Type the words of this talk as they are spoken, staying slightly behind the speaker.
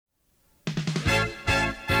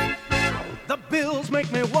Bills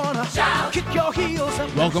make me wanna kick your heels.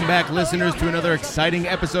 Welcome back, listeners, to another exciting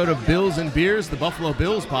episode of Bills and Beers, the Buffalo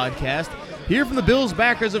Bills podcast. Here from the Bills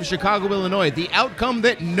backers of Chicago, Illinois, the outcome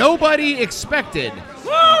that nobody expected.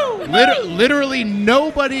 Woo! Literally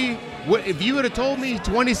nobody. If you would have told me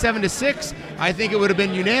 27-6, I think it would have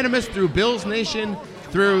been unanimous through Bills Nation,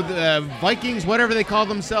 through the Vikings, whatever they call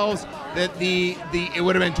themselves, that it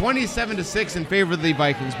would have been 27-6 in favor of the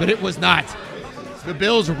Vikings, but it was not. The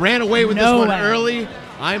Bills ran away with this one early.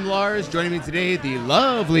 I'm Lars. Joining me today, the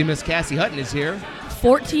lovely Miss Cassie Hutton is here.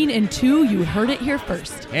 14-2, you heard it here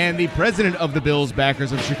first. And the president of the Bills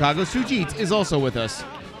backers of Chicago, Sujit, is also with us.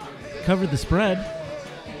 Covered the spread.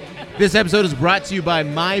 This episode is brought to you by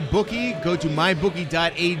MyBookie. Go to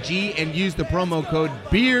mybookie.ag and use the promo code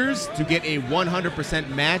BEERS to get a 100%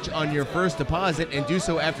 match on your first deposit, and do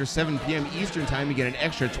so after 7 p.m. Eastern Time. You get an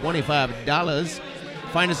extra $25.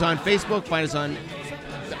 Find us on Facebook, find us on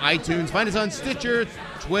iTunes, find us on Stitcher,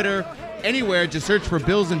 Twitter, anywhere. Just search for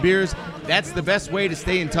Bills and Beers. That's the best way to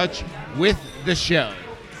stay in touch with the show.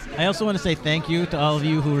 I also want to say thank you to all of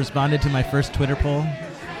you who responded to my first Twitter poll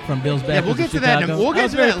from Bills backers. Yeah, we'll get to that. We'll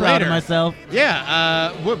get to that later. I was very proud of myself.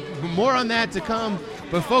 Yeah, more on that to come.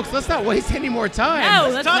 But folks, let's not waste any more time.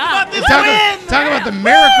 No, let's talk not. about this win. Talk about the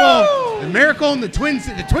miracle, the miracle in the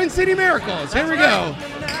Twin City Miracles. Here we go.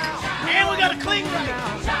 And we got a clean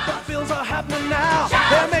right. The Bills are happening now.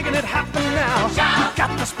 They're making it happen now. You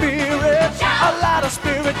got the spirit, a lot of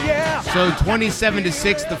spirit, yeah. So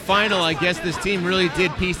 27-6, the final. I guess this team really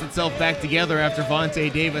did piece itself back together after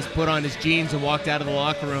Vontae Davis put on his jeans and walked out of the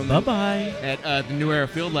locker room. Bye-bye. At the New Era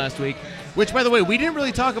Field last week. Which, by the way, we didn't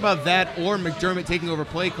really talk about that or McDermott taking over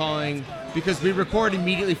play calling because we record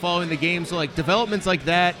immediately following the game. So, like, developments like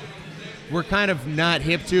that, we're kind of not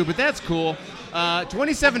hip to, but that's cool.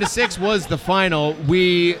 27-6 was the final. I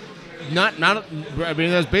mean,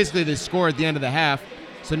 that was basically the score at the end of the half.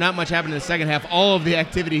 So not much happened in the second half. All of the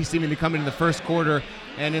activity seeming to come in the first quarter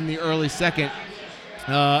and in the early second.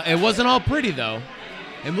 It wasn't all pretty, though.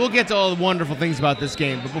 And we'll get to all the wonderful things about this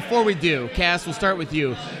game. But before we do, Cass, we'll start with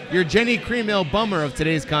you. You're Jenny Cream Ale bummer of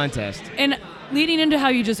today's contest. And leading into how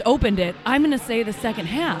you just opened it, I'm going to say the second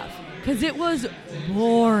half because it was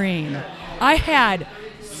boring. I had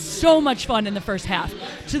so much fun in the first half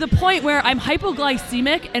to the point where I'm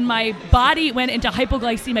hypoglycemic and my body went into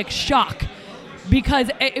hypoglycemic shock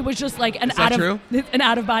because it was just like an out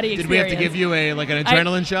of body experience. Did we have to give you an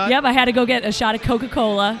adrenaline shot? Yep, I had to go get a shot of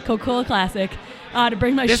Coca-Cola Classic to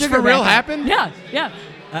bring my this sugar for real back up. happened? Yeah.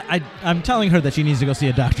 I'm telling her that she needs to go see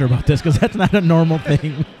a doctor about this because that's not a normal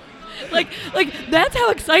thing. Like that's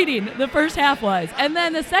how exciting the first half was. And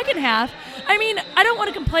then the second half, I mean, I don't want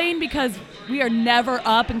to complain because we are never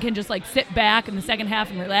up and can just like sit back in the second half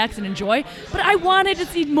and relax and enjoy. But I wanted to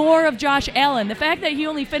see more of Josh Allen. The fact that he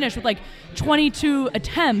only finished with like 22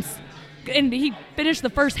 attempts and he finished the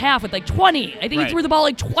first half with like 20. I think he threw the ball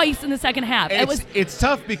like twice in the second half. It's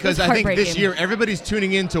tough because I think this year everybody's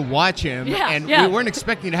tuning in to watch him. We weren't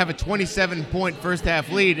expecting to have a 27-point first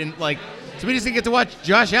half lead. And so we just didn't get to watch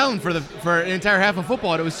Josh Allen for an entire half of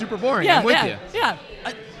football. And it was super boring. I'm with you. Yeah.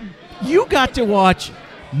 You got to watch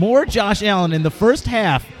more Josh Allen in the first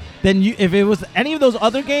half than if it was any of those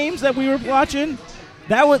other games that we were watching.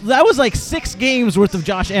 That was like 6 games worth of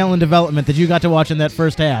Josh Allen development that you got to watch in that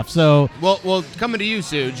first half. So well, coming to you,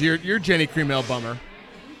 Suge, you're Jenny Cream Ale bummer.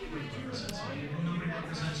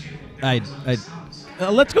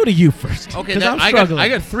 Let's go to you first. Okay, I'm struggling. I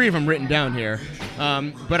got 3 of them written down here,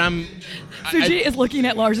 but I'm. Suji is looking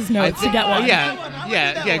at Lars's notes to get one.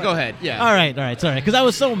 Yeah. Go ahead. Yeah. All right. Sorry, because I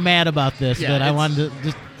was so mad about this that I wanted to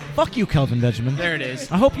just fuck you, Kelvin Benjamin. There it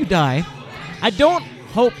is. I hope you die. I don't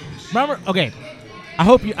hope. Remember? Okay. I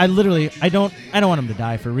hope you. I don't want him to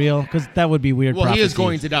die for real because that would be weird. Well, prophecy. he is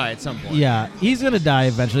going to die at some point. Yeah, he's going to die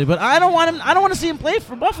eventually. But I don't want him. I don't want to see him play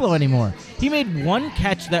for Buffalo anymore. He made 1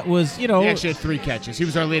 catch that was, He actually had 3 catches. He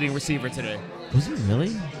was our leading receiver today. Was he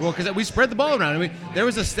really? Well, because we spread the ball around. I mean, there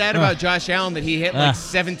was a stat about Josh Allen that he hit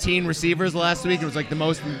 17 receivers last week. It was like the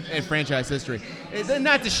most in franchise history.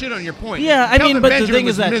 Not to shit on your point. Yeah, I mean, but Benjamin the thing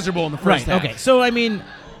is that miserable in the first half. Okay, so I mean,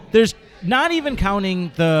 there's not even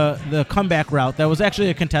counting the comeback route. That was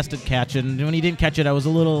actually a contested catch, and when he didn't catch it, I was a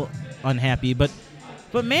little unhappy. But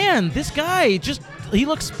man, this guy he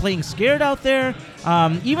looks playing scared out there.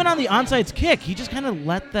 Even on the onside kick, he just kind of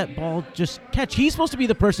let that ball just catch. He's supposed to be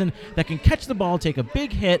the person that can catch the ball, take a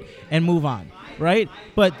big hit, and move on. right?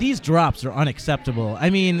 But these drops are unacceptable. I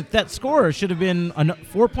mean, that score should have been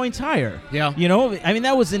 4 points higher. Yeah. You know, I mean,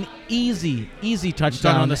 that was an easy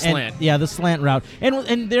touchdown. on the slant. Yeah, the slant route.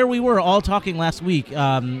 And there we were all talking last week,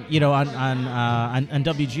 on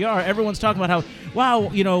WGR. Everyone's talking about how, wow,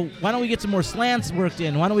 why don't we get some more slants worked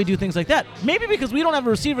in? Why don't we do things like that? Maybe because we don't have a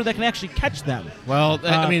receiver that can actually catch them. Well,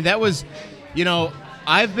 I mean, that was,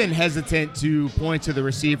 I've been hesitant to point to the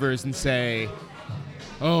receivers and say,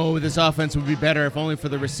 oh, this offense would be better if only for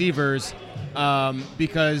the receivers,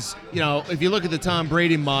 because, if you look at the Tom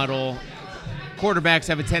Brady model, quarterbacks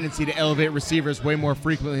have a tendency to elevate receivers way more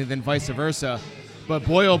frequently than vice versa. But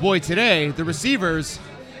boy, oh boy, today, the receivers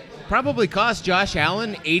probably cost Josh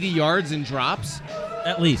Allen 80 yards in drops.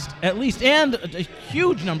 At least, and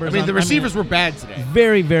huge numbers. I mean, the receivers were bad today.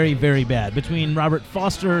 Very, very, very bad. Between Robert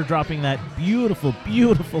Foster dropping that beautiful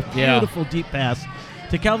deep pass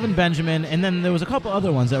to Kelvin Benjamin, and then there was a couple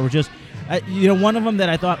other ones that were just, one of them that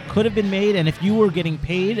I thought could have been made, and if you were getting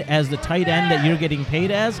paid as the tight end that you're getting paid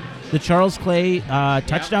as, the Charles Clay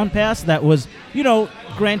touchdown pass that was,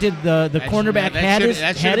 granted the cornerback had his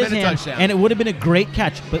hand, and it would have been a great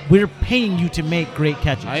catch, but we're paying you to make great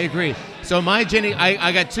catches. I agree. So my Jenny,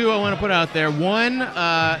 I got two I want to put out there. One,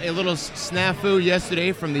 a little snafu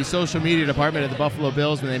yesterday from the social media department of the Buffalo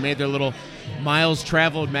Bills when they made their little miles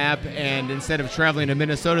traveled map, and instead of traveling to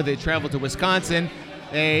Minnesota, they traveled to Wisconsin.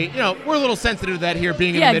 We're a little sensitive to that here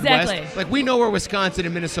being in the Midwest. Exactly. Like, we know where Wisconsin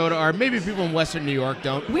and Minnesota are. Maybe people in Western New York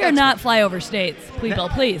don't. We are not flyover states, people.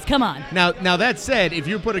 Please, come on. Now that said, if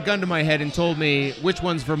you put a gun to my head and told me which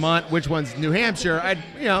one's Vermont, which one's New Hampshire,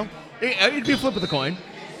 it'd be a flip of the coin.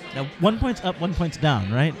 Now, 1 point's up, 1 point's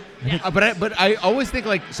down, right? Yeah, but I always think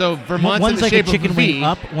so Vermont's one's in the like shape a chicken of a V. wing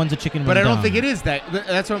up, one's a chicken wing But I don't down. think it is that.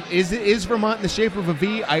 That's what is Vermont in the shape of a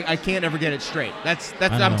V? I can't ever get it straight. That's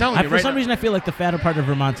I'm telling you For right some now. reason, I feel like the fatter part of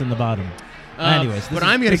Vermont's in the bottom. Anyways, but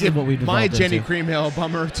I'm going to give what we've my developed Jenny into. Cream Hill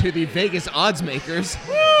bummer to the Vegas odds makers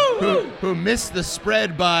who missed the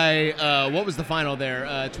spread by, what was the final there?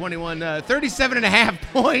 37.5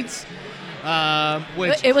 points.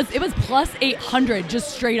 Which It was plus 800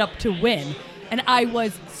 just straight up to win. And I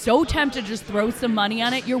was so tempted to just throw some money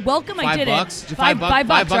on it. You're welcome I did $5? it. $5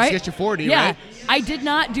 $5, right? gets you 40, yeah. right? I did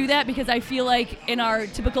not do that because I feel like in our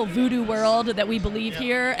typical voodoo world that we believe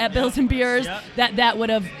here at Bills and Beers, that would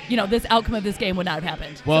have, this outcome of this game would not have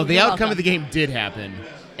happened. Well, So the you're outcome welcome. of the game did happen.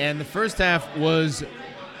 And the first half was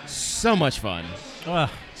so much fun.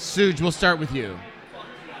 Suge, we'll start with you.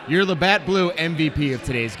 You're Labatt Blue MVP of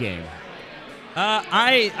today's game.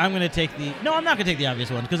 I'm going to take no, I'm not going to take the obvious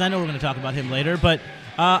one because I know we're going to talk about him later, but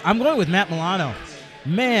I'm going with Matt Milano.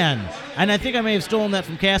 Man, and I think I may have stolen that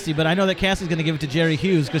from Cassie, but I know that Cassie's going to give it to Jerry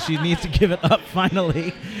Hughes because she needs to give it up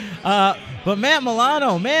finally. But Matt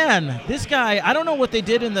Milano, man, this guy, I don't know what they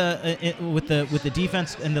did with the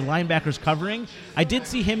defense and the linebackers covering. I did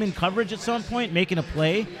see him in coverage at some point making a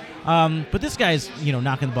play, but this guy's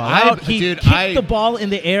knocking the ball out. He kicked the ball in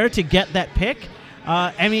the air to get that pick.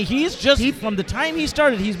 He's just from the time he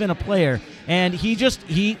started, he's been a player, and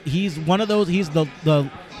he's one of those. He's the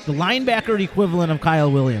linebacker equivalent of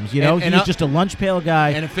Kyle Williams. He's just a lunch pail guy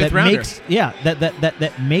and a fifth rounder. rounder.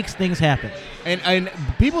 That makes things happen. And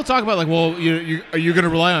people talk about are you going to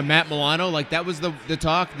rely on Matt Milano? Like that was the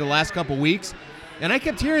talk the last couple weeks, and I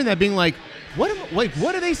kept hearing that being like,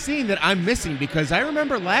 what are they seeing that I'm missing? Because I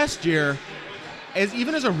remember last year,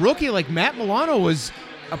 even as a rookie, like Matt Milano was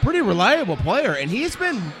a pretty reliable player, and he's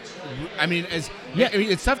been.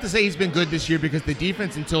 It's tough to say he's been good this year because the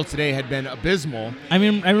defense until today had been abysmal. I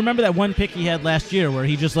remember that one pick he had last year where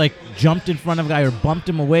he just jumped in front of a guy or bumped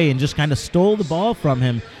him away and just kind of stole the ball from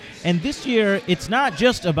him. And this year, it's not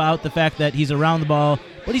just about the fact that he's around the ball,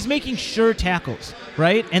 but he's making sure tackles,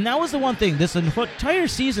 right? And that was the one thing. This entire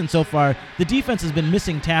season so far, the defense has been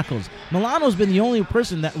missing tackles. Milano's been the only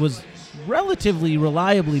person that was relatively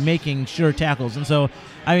reliably making sure tackles. And so,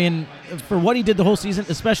 for what he did the whole season,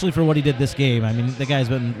 especially for what he did this game, the guy's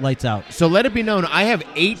been lights out. So let it be known, I have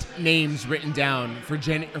 8 names written down for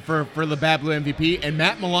Labatt Blue MVP, and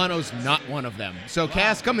Matt Milano's not one of them. So,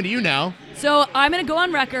 Cass, coming to you now. So I'm going to go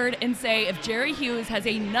on record and say if Jerry Hughes has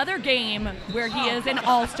another game where he is an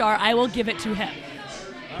all-star, I will give it to him.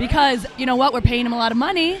 Because, you know what, we're paying him a lot of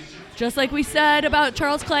money, just like we said about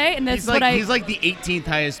Charles Clay. And he's like the 18th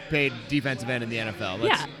highest paid defensive end in the NFL.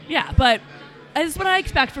 Yeah, but this is what I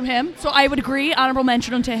expect from him. So I would agree, honorable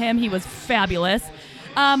mention to him. He was fabulous.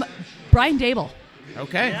 Brian Dable.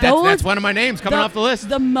 Okay, that's one of my names coming off the list.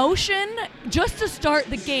 The motion, just to start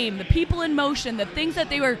the game, the people in motion, the things that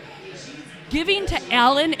they were giving to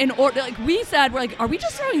Allen in order, like we said, we're like, are we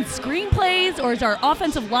just throwing screenplays or is our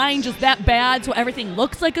offensive line just that bad so everything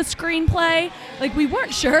looks like a screenplay? Like, we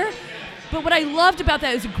weren't sure. But what I loved about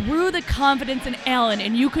that is it grew the confidence in Allen,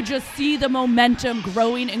 and you could just see the momentum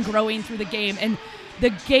growing and growing through the game. And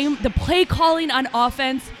the play calling on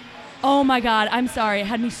offense, oh my God, I'm sorry, it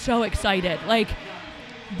had me so excited. Like,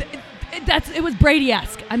 it was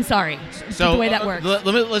Brady-esque. I'm sorry. So the way that works.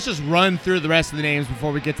 Let's just run through the rest of the names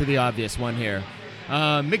before we get to the obvious one here.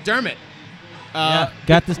 McDermott.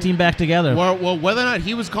 Got this team back together. Well, whether or not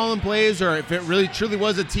he was calling plays or if it really truly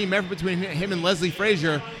was a team effort between him and Leslie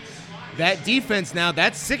Frazier, that defense now,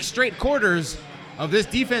 that's 6 straight quarters of this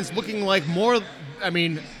defense looking like more. I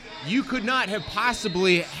mean, you could not have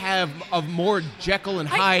possibly have a more Jekyll and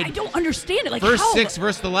Hyde. I don't understand it. Like, first how? 6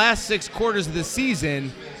 versus the last 6 quarters of the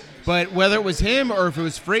season. But whether it was him or if it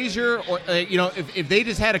was Frazier or, if they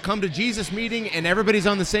just had a come to Jesus meeting and everybody's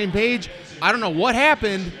on the same page, I don't know what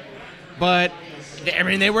happened. But, I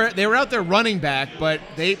mean, they were out there running back, but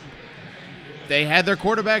they had their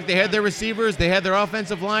quarterback, they had their receivers, they had their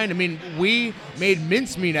offensive line. I mean, we made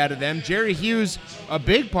mincemeat out of them. Jerry Hughes, a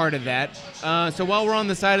big part of that. So while we're on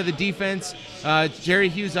the side of the defense, Jerry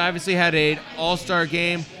Hughes obviously had an all-star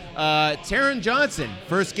game. Taron Johnson,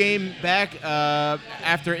 first game back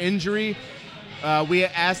after injury. We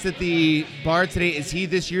asked at the bar today, is he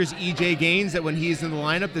this year's E.J. Gaines, that when he's in the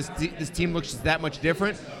lineup, this team looks that much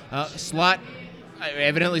different?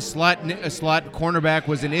 Evidently slot cornerback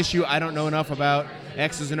was an issue. I don't know enough about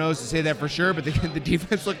X's and O's to say that for sure, but the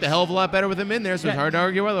defense looked a hell of a lot better with him in there, so it's hard to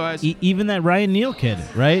argue otherwise. Even that Ryan Neal kid,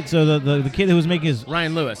 right? So the kid who was making his...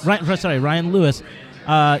 Ryan Lewis. Ryan Lewis.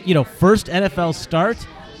 First NFL start.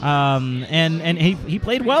 And he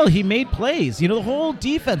played well. He made plays. The whole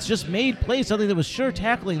defense just made plays. Something that was sure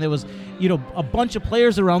tackling. There was, a bunch of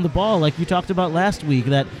players around the ball, like we talked about last week.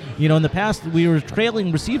 That in the past we were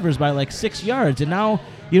trailing receivers by like 6 yards, and now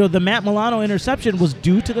the Matt Milano interception was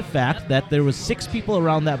due to the fact that there was 6 people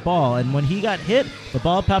around that ball, and when he got hit, the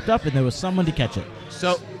ball popped up, and there was someone to catch it.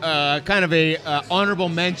 So, kind of a honorable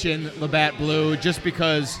mention, Labatt Blue, just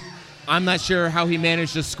because. I'm not sure how he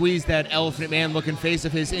managed to squeeze that elephant man-looking face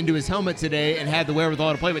of his into his helmet today and had the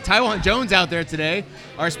wherewithal to play. But Tywan Jones out there today,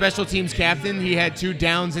 our special teams captain. He had 2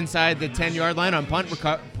 downs inside the 10-yard line on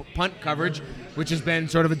punt coverage, which has been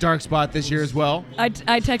sort of a dark spot this year as well. I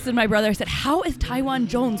texted my brother. I said, how is Tywan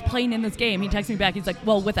Jones playing in this game? He texted me back. He's like,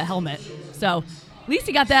 well, with a helmet. So at least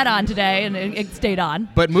he got that on today, and it stayed on.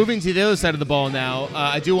 But moving to the other side of the ball now,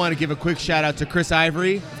 I do want to give a quick shout-out to Chris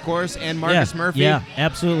Ivory, of course, and Marcus Murphy. Yeah,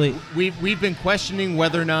 absolutely. We've been questioning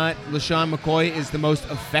whether or not LeSean McCoy is the most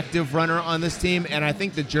effective runner on this team, and I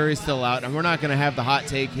think the jury's still out. And we're not going to have the hot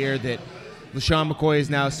take here that LeSean McCoy is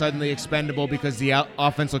now suddenly expendable because the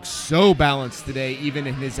offense looks so balanced today, even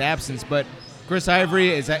in his absence. But Chris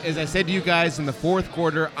Ivory, as I said to you guys in the fourth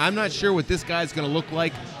quarter, I'm not sure what this guy's going to look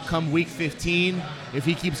like come week 15 if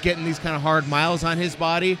he keeps getting these kind of hard miles on his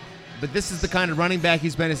body. But this is the kind of running back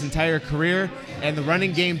he's been his entire career, and the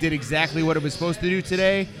running game did exactly what it was supposed to do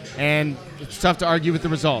today, and it's tough to argue with the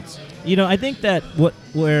results. I think that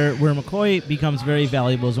where McCoy becomes very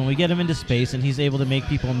valuable is when we get him into space and he's able to make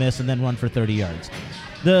people miss and then run for 30 yards.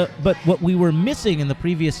 But what we were missing in the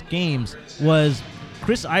previous games was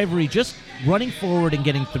Chris Ivory just running forward and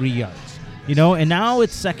getting 3 yards, and now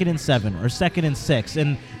it's 2nd and 7 or 2nd and 6,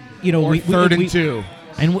 and or 3rd and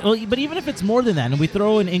 2. But even if it's more than that, and we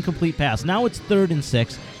throw an incomplete pass, now it's 3rd and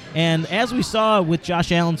 6, and as we saw with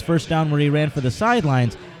Josh Allen's first down where he ran for the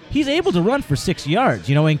sidelines, he's able to run for 6 yards,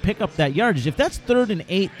 and pick up that yardage. If that's 3rd and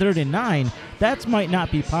 8, 3rd and 9, that might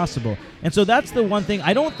not be possible. And so that's the one thing.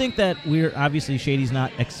 I don't think that obviously Shady's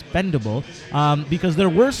not expendable because there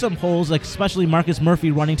were some holes, like especially Marcus Murphy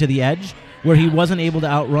running to the edge where he wasn't able to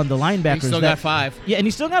outrun the linebackers. He still got 5. Yeah, and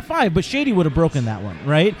he still got 5, but Shady would have broken that one,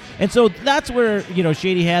 right? And so that's where,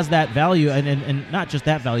 Shady has that value, and not just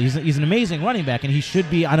that value. He's an amazing running back, and he should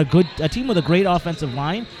be on a team with a great offensive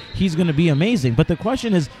line. He's going to be amazing. But the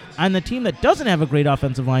question is, on the team that doesn't have a great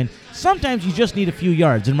offensive line, sometimes you just need a few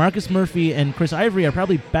yards, and Marcus Murphy and Chris Ivory are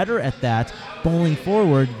probably better at that bowling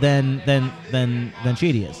forward than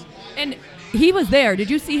Shady is. And he was there. Did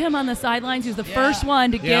you see him on the sidelines? He was the first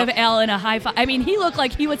one to give Allen a high five. I mean, he looked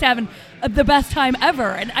like he was having the best time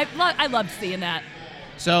ever, and I loved seeing that.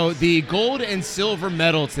 So the gold and silver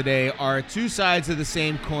medal today are 2 sides of the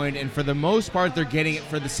same coin, and for the most part, they're getting it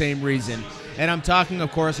for the same reason. And I'm talking,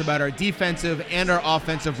 of course, about our defensive and our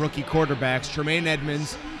offensive rookie quarterbacks, Tremaine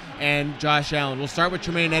Edmonds and Josh Allen. We'll start with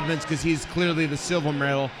Tremaine Edmonds because he's clearly the silver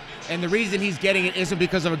medal. And the reason he's getting it isn't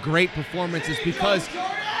because of a great performance. It's because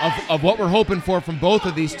of what we're hoping for from both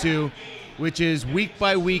of these two, which is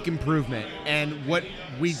week-by-week improvement. And what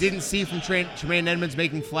we didn't see from Tremaine Edmonds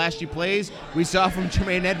making flashy plays, we saw from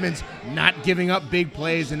Tremaine Edmonds not giving up big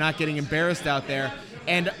plays and not getting embarrassed out there.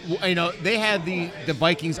 And, they had the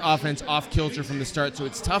Vikings offense off kilter from the start, so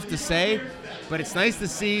it's tough to say. But it's nice to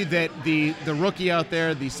see that the rookie out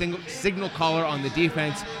there, the signal caller on the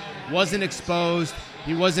defense, wasn't exposed.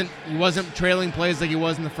 He wasn't trailing plays like he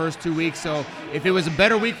was in the first 2 weeks. So if it was a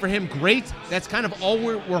better week for him, great. That's kind of all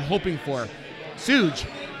we're hoping for. Suj,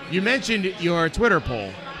 you mentioned your Twitter poll.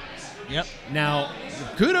 Yep. Now,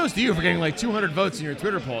 kudos to you for getting like 200 votes in your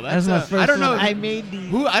Twitter poll. That's my first I don't know. one. I made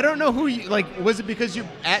these. I don't know who you, was it because you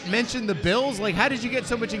mentioned the Bills? Like, how did you get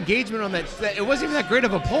so much engagement on that? It wasn't even that great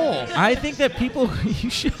of a poll. I think that people, you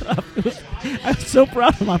shut up. I'm so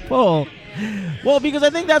proud of my poll. Well, because I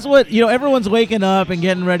think that's what, everyone's waking up and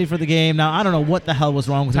getting ready for the game. Now, I don't know what the hell was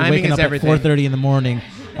wrong with me waking up everything. at 4:30 in the morning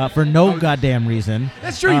for no goddamn reason.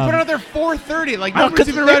 That's true. You put it out there 4:30. Like, no nobody's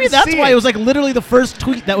even around maybe to that's see why it was like literally the first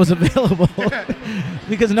tweet that was available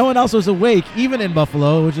because no one else was awake, even in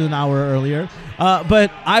Buffalo, which is an hour earlier.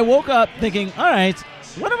 But I woke up thinking, all right,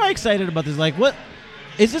 what am I excited about this? Like, what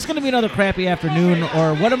is this going to be another crappy afternoon,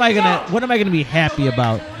 or what am I gonna be happy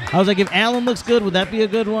about? I was like, if Allen looks good, would that be a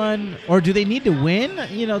good one? Or do they need to win?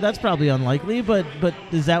 That's probably unlikely, but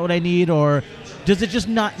is that what I need? Or does it just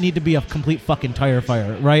not need to be a complete fucking tire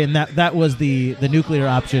fire, right? And that was the nuclear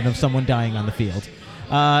option of someone dying on the field.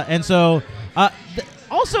 And so,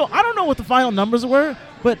 also, I don't know what the final numbers were,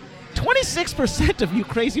 but 26% of you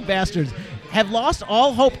crazy bastards have lost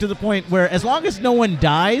all hope to the point where as long as no one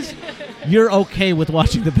dies, you're okay with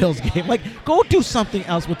watching the Bills game. Like, go do something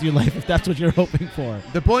else with your life if that's what you're hoping for.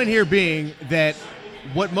 The point here being that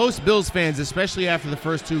what most Bills fans, especially after the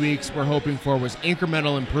first 2 weeks, were hoping for was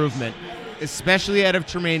incremental improvement, especially out of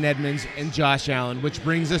Tremaine Edmonds and Josh Allen, which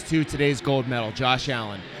brings us to today's gold medal, Josh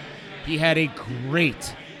Allen. He had a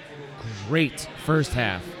great first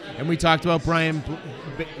half. And we talked about Brian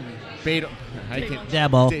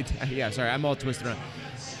Daboll. Yeah, sorry, I'm all twisted around.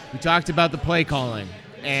 We talked about the play calling.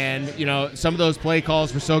 And, some of those play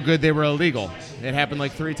calls were so good they were illegal. It happened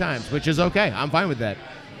like 3 times, which is okay. I'm fine with that.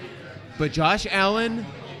 But Josh Allen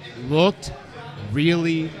looked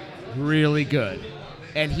really, really good.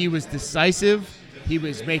 And he was decisive. He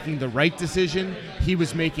was making the right decision. He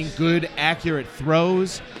was making good, accurate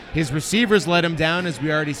throws. His receivers let him down, as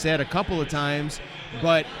we already said a couple of times.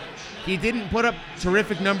 But he didn't put up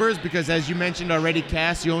terrific numbers because, as you mentioned already,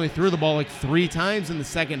 Cass, he only threw the ball like 3 times in the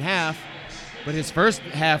second half. But his first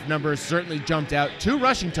half numbers certainly jumped out. 2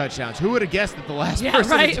 rushing touchdowns. Who would have guessed that the last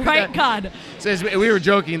person to do that? God. So as we were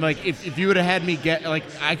joking, like if you would have had me get, like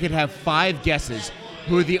I could have 5 guesses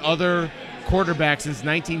who the other quarterback since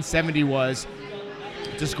 1970 was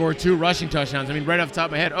to score 2 rushing touchdowns. I mean, right off the top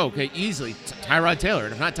of my head, okay, easily Tyrod Taylor.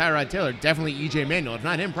 And if not Tyrod Taylor, definitely E.J. Manuel. If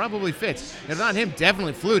not him, probably Fitz. If not him,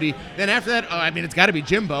 definitely Flutie. Then after that, it's got to be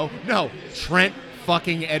Jimbo. No, Trent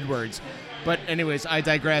fucking Edwards. But anyways, I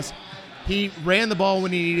digress. He ran the ball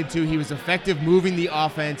when he needed to. He was effective moving the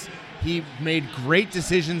offense. He made great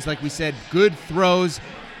decisions, like we said, good throws.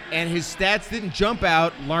 And his stats didn't jump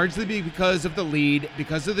out, largely because of the lead,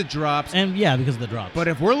 because of the drops. And, yeah, because of the drops. But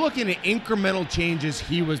if we're looking at incremental changes,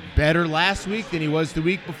 he was better last week than he was the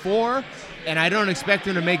week before. And I don't expect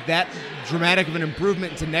him to make that dramatic of an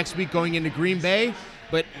improvement into next week going into Green Bay.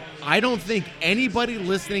 But I don't think anybody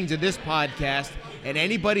listening to this podcast and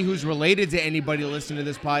anybody who's related to anybody listening to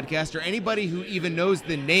this podcast or anybody who even knows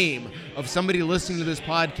the name of somebody listening to this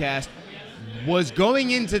podcast was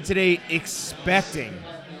going into today expecting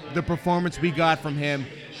the performance we got from him,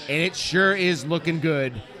 and it sure is looking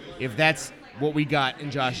good if that's what we got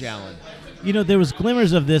in Josh Allen. There was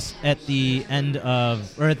glimmers of this at the end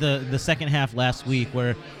of, or at the second half last week,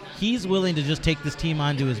 where he's willing to just take this team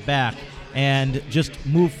onto his back and just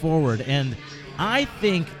move forward. And I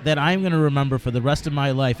think that I'm going to remember for the rest of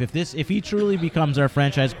my life, if he truly becomes our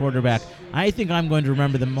franchise quarterback, I think I'm going to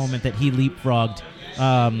remember the moment that he leapfrogged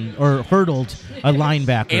or hurdled a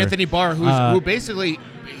linebacker. Anthony Barr, who basically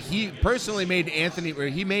he personally made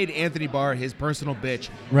Anthony Barr his personal bitch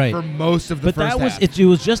for most of the first half. It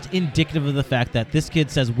was just indicative of the fact that this kid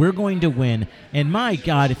says we're going to win, and my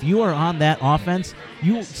God, if you are on that offense,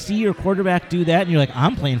 you see your quarterback do that, and you're like,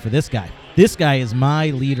 I'm playing for this guy. This guy is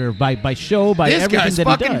my leader by show, by this everything that he does. This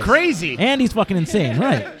guy's fucking crazy. And he's fucking insane,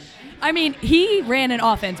 right? I mean, he ran an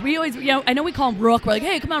offense. We always, I know we call him Rook. We're like,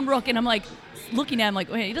 hey, come on, Rook. And I'm like, looking at him like,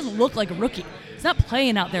 wait, he doesn't look like a rookie. He's not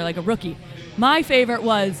playing out there like a rookie. My favorite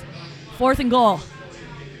was 4th and goal.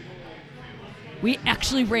 We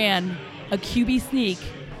actually ran a QB sneak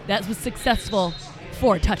that was successful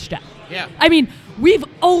for a touchdown. Yeah. I mean, we've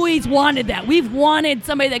always wanted that. We've wanted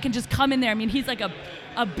somebody that can just come in there. I mean, he's like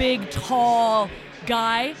a big, tall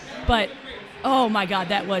guy, but oh my God,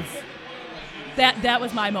 that was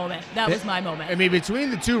my moment. That was my moment. I mean,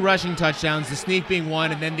 between the 2 rushing touchdowns, the sneak being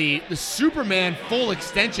one, and then the Superman full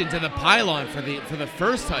extension to the pylon for the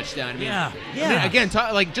first touchdown. I mean, Yeah. I mean, again,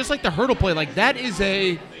 just like the hurdle play, like that is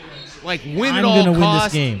a win at I'm all gonna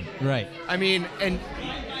cost. win this game. Right. I mean, and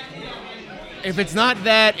if it's not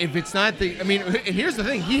that, if it's not the, I mean, and here's the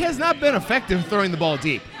thing, he has not been effective throwing the ball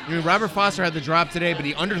deep. I mean, Robert Foster had the drop today, but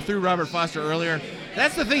he underthrew Robert Foster earlier.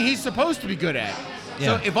 That's the thing he's supposed to be good at.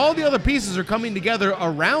 Yeah. So if all the other pieces are coming together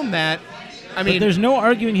around that, I mean, But there's no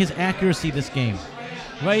arguing his accuracy this game.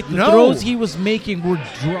 Right? The No. throws he was making were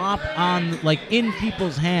drop on, in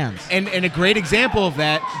people's hands. and a great example of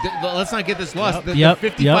that, let's not get this lost, the Yep,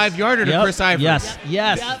 55-yarder to yep, Chris Ivory. Yes.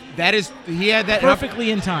 That is, he had that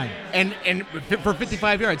Perfectly in time. And for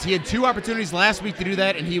 55 yards. He had 2 opportunities last week to do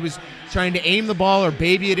that, and he was trying to aim the ball or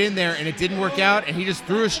baby it in there, and it didn't work out, and he just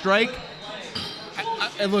threw a strike.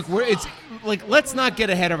 And look, let's not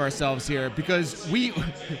get ahead of ourselves here, because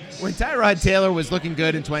when Tyrod Taylor was looking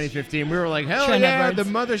good in 2015, we were like, hell Trent yeah, Edwards.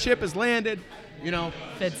 the mothership has landed,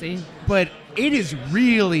 Fitzy. But it is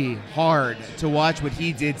really hard to watch what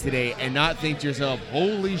he did today and not think to yourself,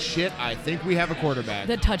 holy shit, I think we have a quarterback.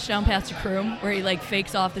 The touchdown pass to Kroom where he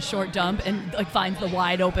fakes off the short dump and finds the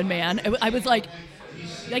wide open man. I was like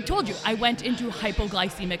told you, I went into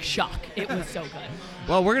hypoglycemic shock. It was so good.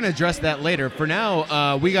 Well, we're going to address that later. For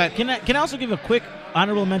now, we got... Can I also give a quick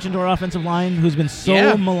honorable mention to our offensive line, who's been so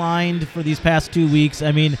Yeah. maligned for these past 2 weeks?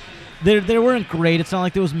 I mean, they weren't great. It's not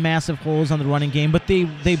like there was massive holes on the running game, but they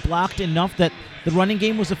blocked enough that the running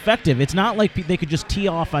game was effective. It's not like they could just tee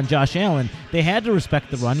off on Josh Allen. They had to respect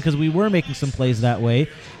the run because we were making some plays that way,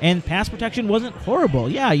 and pass protection wasn't horrible.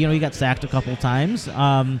 Yeah, he got sacked a couple times,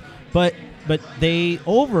 but they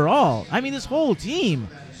overall, I mean, this whole team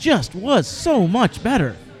just was so much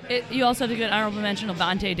better. You also have to get an honorable mention of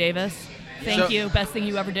Vontae Davis. Thank you. Best thing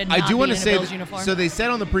you ever did. I do want to say, Bills uniform. so they said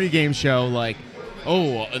on the pregame show,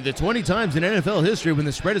 the 20 times in NFL history when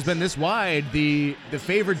the spread has been this wide, the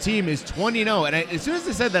favored team is 20-0. And as soon as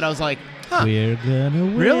they said that, I was like, huh, We're gonna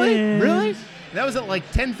win. really? That was at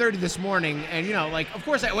 10:30 this morning. And, of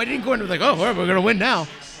course, I didn't go into we're going to win now.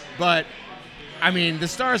 But, I mean, the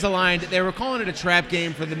stars aligned. They were calling it a trap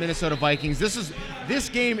game for the Minnesota Vikings. This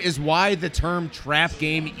game is why the term trap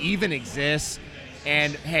game even exists.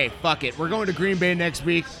 And, hey, fuck it. We're going to Green Bay next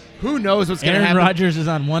week. Who knows what's going to happen? Aaron Rodgers is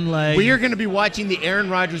on one leg. We are going to be watching the Aaron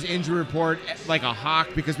Rodgers injury report like a hawk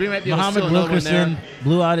because we might be able to Muhammad steal another one Wilkerson there.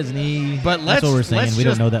 blew out his knee. But that's what we're saying. let's We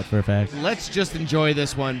don't just- know that for a fact. Let's just enjoy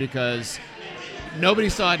this one because nobody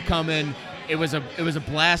saw it coming. It was a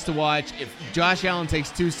blast to watch. If Josh Allen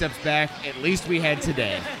takes 2 steps back, at least we had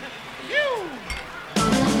today.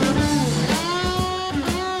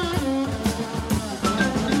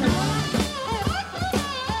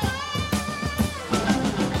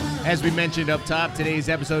 As we mentioned up top, today's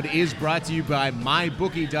episode is brought to you by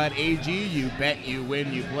MyBookie.ag. You bet, you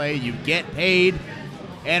win, you play, you get paid.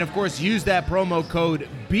 And, of course, use that promo code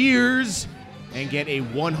BEERS and get a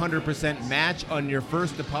 100% match on your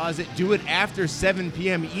first deposit. Do it after 7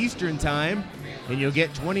 p.m. Eastern Time, and you'll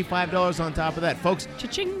get $25 on top of that. Folks,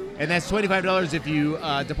 Cha-ching. and that's $25 if you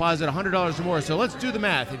deposit $100 or more. So let's do the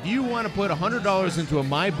math. If you want to put $100 into a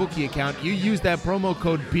MyBookie account, you use that promo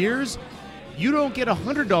code BEERS. You don't get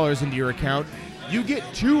 $100 into your account. You get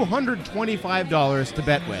 $225 to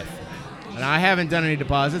bet with. And I haven't done any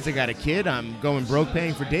deposits. I got a kid. I'm going broke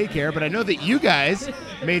paying for daycare. But I know that you guys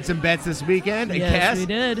made some bets this weekend. And Yes, we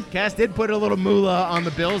did. Cass did put a little moolah on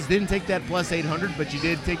the Bills. Didn't take that plus 800, but you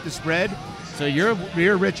did take the spread. So you're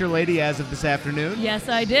a richer lady as of this afternoon. Yes,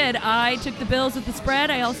 I did. I took the Bills with the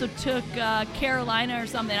spread. I also took Carolina or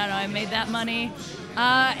something. I don't know. I made that money.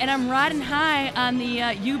 And I'm riding high on the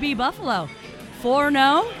UB Buffalo.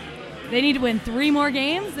 4-0. They need to win 3 more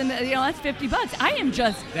games, and that's $50. I am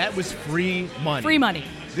just That was free money. free money.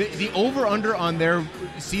 The over-under on their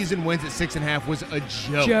season wins at 6.5 was a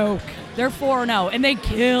joke. They're 4-0, and they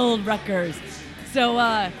killed Rutgers. So,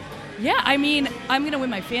 yeah, I mean, I'm going to win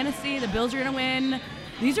my fantasy. The Bills are going to win.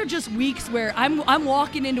 These are just weeks where I'm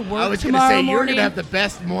walking into work I was going to tomorrow say, you're morning. going to have the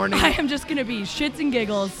best morning. I am just going to be shits and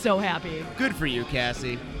giggles, so happy. Good for you,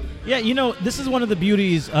 Cassie. Yeah, this is one of the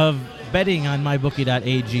beauties of betting on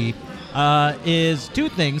MyBookie.ag. Is 2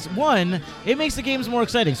 things. One, it makes the games more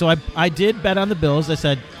exciting. So I did bet on the Bills. I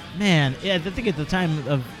said, man, I think at the time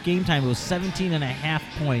of game time it was 17.5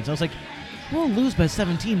 points. I was like, we'll lose by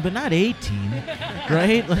 17, but not 18,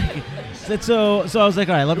 right? Like, so I was like,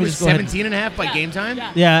 all right, let It me was just go ahead. 17 and a half by game time?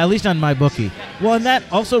 Yeah, at least on my bookie. Well, and that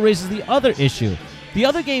also raises the other issue. The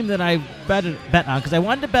other game that I bet on, because I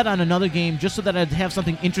wanted to bet on another game just so that I'd have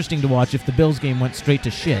something interesting to watch if the Bills game went straight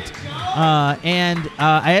to shit. And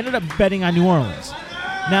I ended up betting on New Orleans.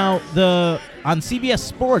 Now, on CBS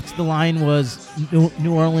Sports, the line was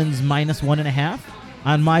New Orleans minus 1.5.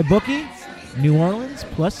 On my bookie, New Orleans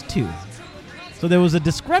plus 2. So there was a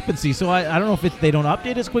discrepancy. So I don't know if they don't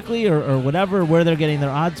update as quickly or whatever, where they're getting their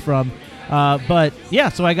odds from. But, yeah,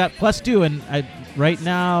 so I got plus 2, and right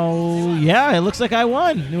now, yeah, it looks like I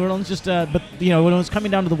won. New Orleans just, but, when it was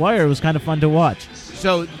coming down to the wire, it was kind of fun to watch.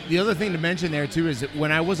 So the other thing to mention there, too, is that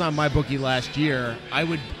when I was on my bookie last year, I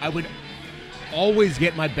would always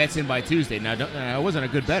get my bets in by Tuesday. Now, I wasn't a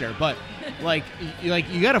good bettor, but like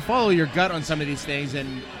you got to follow your gut on some of these things,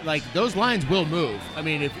 and like those lines will move. I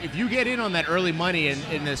mean, if you get in on that early money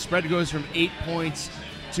and the spread goes from 8 points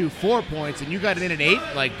to 4 points, and you got it in at 8,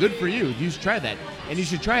 like good for you. You should try that, and you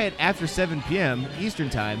should try it after 7 p.m. Eastern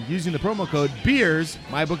time using the promo code BEERS,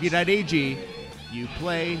 mybookie.ag. You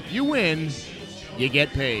play, you win, you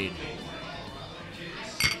get paid.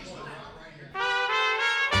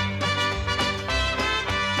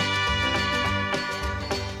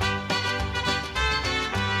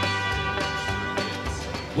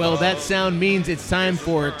 Well, that sound means it's time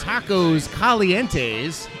for Tacos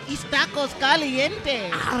Calientes. It's tacos caliente.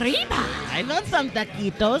 Arriba. I want some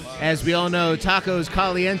taquitos. As we all know, Tacos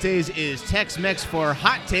Calientes is Tex-Mex for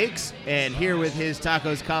hot takes. And here with his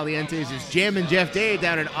Tacos Calientes is Jammin' Jeff Day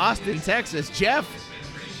down in Austin, Texas. Jeff,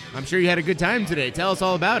 I'm sure you had a good time today. Tell us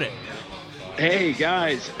all about it. Hey,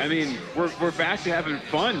 guys. I mean, we're back to having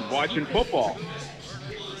fun watching football.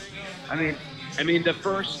 I mean, the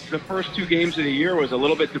first 2 games of the year was a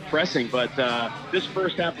little bit depressing, but this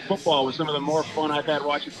first half of football was some of the more fun I've had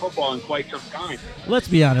watching football in quite some time. Let's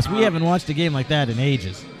be honest, we haven't watched a game like that in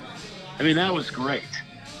ages. I mean, that was great.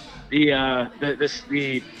 I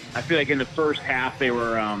feel like in the first half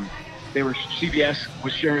CBS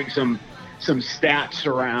was sharing some stats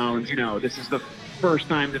around. This is the first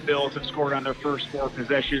time the Bills have scored on their first 4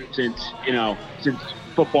 possessions since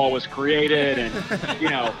football was created, and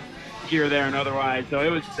here, there, and otherwise.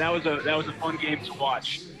 So that was a fun game to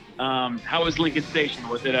watch. How was Lincoln Station?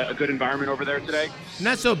 Was it a good environment over there today?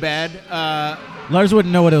 Not so bad. Lars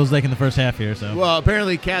wouldn't know what it was like in the first half here, so. Well,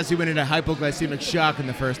 apparently Cassie went into hypoglycemic shock in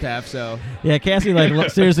the first half, so. Yeah, Cassie,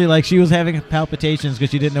 seriously, she was having palpitations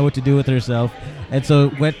because she didn't know what to do with herself, and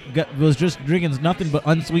so was just drinking nothing but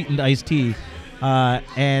unsweetened iced tea.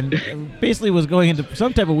 And basically was going into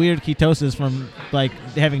some type of weird ketosis from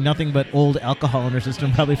having nothing but old alcohol in her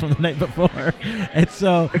system, probably from the night before. And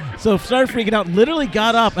so started freaking out, literally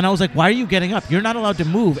got up, and I was like, why are you getting up? You're not allowed to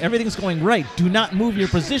move. Everything's going right. Do not move your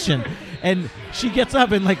position. And she gets up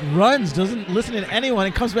and runs, doesn't listen to anyone,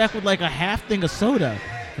 and comes back with a half thing of soda.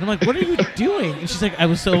 And I'm like, what are you doing? And she's like,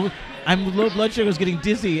 I'm low blood sugar, was getting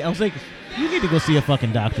dizzy. I was like, you need to go see a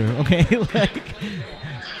fucking doctor, okay?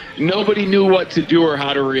 Nobody knew what to do or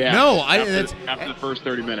how to react. No, after the first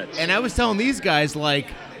 30 minutes. And I was telling these guys,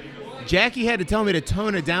 Jackie had to tell me to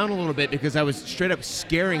tone it down a little bit because I was straight up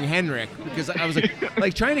scaring Henrik, because I was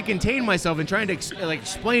trying to contain myself and trying to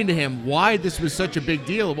explain to him why this was such a big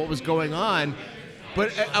deal, what was going on.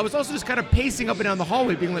 But I was also just kind of pacing up and down the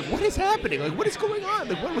hallway being like, what is happening? What is going on?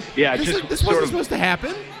 This wasn't supposed to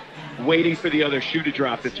happen. Waiting for the other shoe to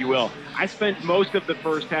drop, if you will. I spent most of the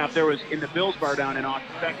first half. There was, in the Bills bar down in Austin,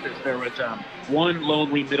 Texas, there was one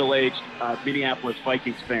lonely middle-aged Minneapolis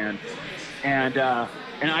Vikings fan, and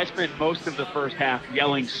I spent most of the first half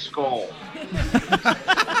yelling "Skull."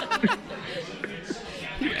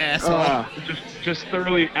 You asshole. Just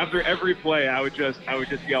thoroughly, after every play, I would just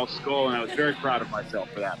yell "Skull," and I was very proud of myself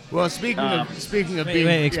for that. Well, speaking of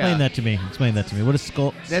wait, explain that to me. Explain that to me. What is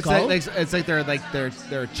skull? That's skull? It's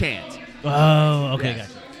their chant. Oh, okay, Yeah.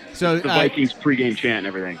 gotcha. So The Vikings pregame chant and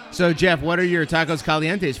everything. So Jeff, what are your tacos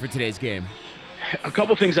calientes for today's game? A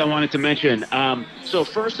couple things I wanted to mention. So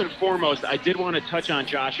first and foremost, I did want to touch on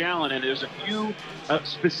Josh Allen, and there's a few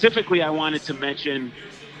specifically I wanted to mention.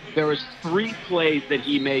 There was 3 plays that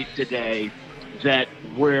he made today that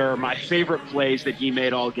were my favorite plays that he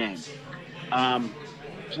made all game.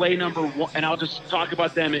 Play number 1, and I'll just talk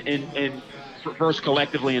about them in first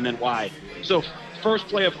collectively and then why. So first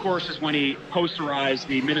play, of course, is when he posterized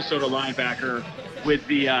the Minnesota linebacker with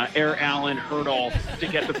the Air Allen hurdle to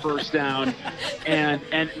get the first down, and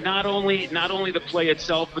not only the play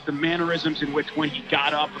itself, but the mannerisms in which when he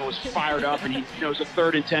got up and was fired up, and he was a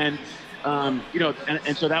 3rd and 10.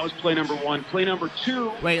 and so that was play number one. Play number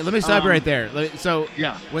two. Wait, let me stop you right there. So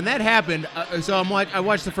Yeah. when that happened, I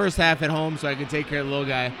watched the first half at home so I could take care of the little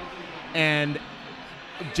guy, and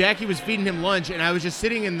Jackie was feeding him lunch, and I was just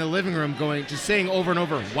sitting in the living room just saying over and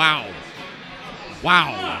over, wow,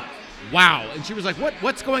 and she was like,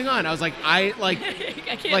 what's going on? I was like, I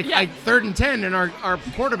can't. 3rd and 10, and our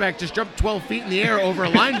quarterback just jumped 12 feet in the air over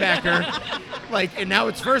a linebacker, and now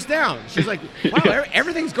it's first down. She's like, wow,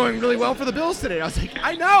 everything's going really well for the Bills today. I was like,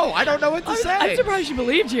 I know, I don't know what to say. I'm surprised she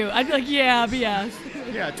believed you. I'd be like, yeah,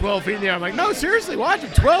 BS. Yeah, 12 feet in the air. I'm like, no, seriously, watch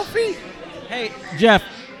it, 12 feet. Hey, Jeff,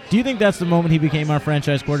 do you think that's the moment he became our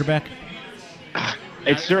franchise quarterback?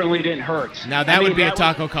 It certainly didn't hurt. Now that would be a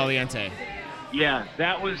taco caliente. Yeah,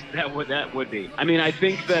 that would be. I mean, I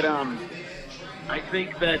think that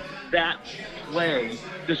that play,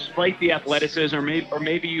 despite the athleticism, or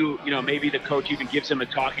maybe maybe the coach even gives him a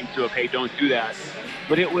talking to of, hey, don't do that.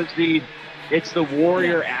 But it's the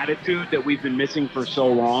warrior attitude that we've been missing for so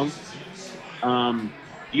long.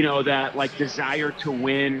 That desire to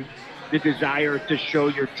win, the desire to show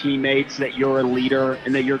your teammates that you're a leader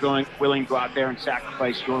and that you're willing to go out there and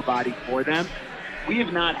sacrifice your body for them. We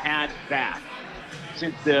have not had that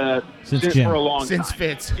since Jim. for a long time. Since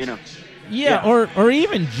Fitz. Yeah, or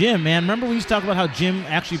even Jim, man. Remember we used to talk about how Jim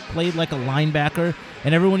actually played like a linebacker,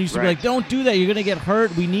 and everyone used to be like, don't do that, you're going to get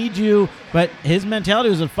hurt, we need you. But his mentality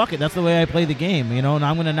was like, fuck it, that's the way I play the game, and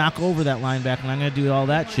I'm going to knock over that linebacker, and I'm going to do all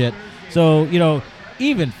that shit. So,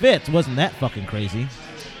 even Fitz wasn't that fucking crazy.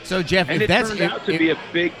 So, Jeff, and if it turned out to be a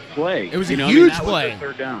big play. It was a huge play. Was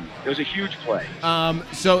third down. It was a huge play.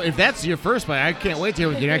 So if that's your first play, I can't wait to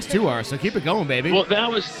hear what your next two are. So keep it going, baby. Well,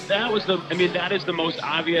 that is the most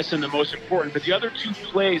obvious and the most important. But the other two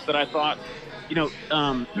plays that I thought,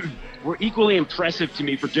 were equally impressive to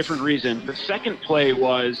me for different reasons. The second play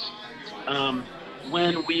was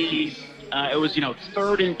when we. It was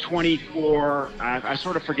 3rd and 24. I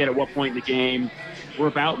sort of forget at what point in the game. We're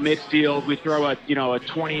about midfield. We throw a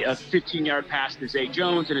 15-yard pass to Zay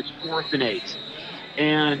Jones, and it's 4th and 8.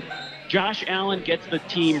 And Josh Allen gets the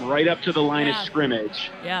team right up to the line of scrimmage.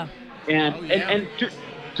 Yeah. And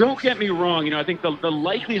don't get me wrong. I think the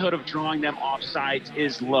likelihood of drawing them off sides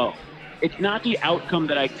is low. It's not the outcome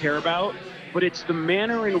that I care about, but it's the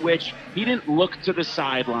manner in which he didn't look to the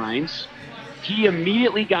sidelines. He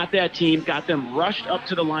immediately got that team, got them rushed up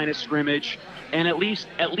to the line of scrimmage, and at least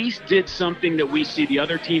did something that we see the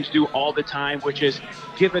other teams do all the time, which is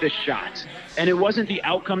give it a shot. And it wasn't the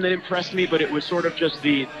outcome that impressed me, but it was sort of just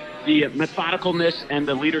the methodicalness and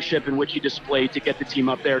the leadership in which he displayed to get the team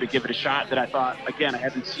up there to give it a shot that I thought, again, I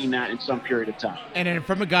haven't seen that in some period of time. And then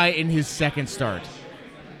from a guy in his second start.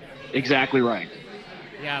 Exactly right.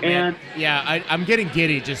 Yeah, man. I'm getting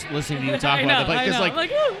giddy just listening to you talk about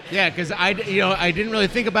it. Because I didn't really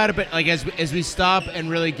think about it, but as we stop and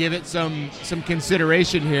really give it some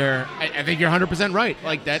consideration here, I think you're 100% right.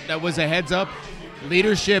 That was a heads up,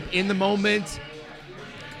 leadership in the moment,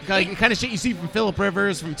 kind of shit you see from Phillip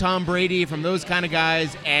Rivers, from Tom Brady, from those kind of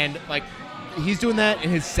guys, and he's doing that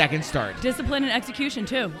in his second start. Discipline and execution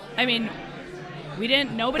too. I mean. We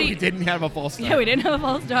didn't have a false start. Yeah, we didn't have a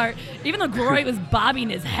false start. Even though Groy was bobbing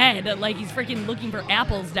his head like he's freaking looking for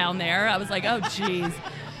apples down there, I was like, oh, jeez.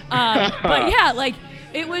 But yeah,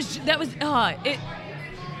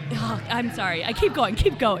 I'm sorry. I keep going.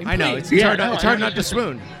 I know. It's hard not to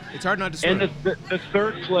swoon. It's hard not to swoon. And the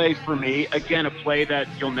third play for me, again, a play that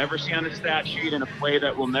you'll never see on the stat sheet and a play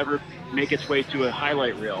that will never make its way to a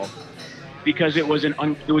highlight reel because it was an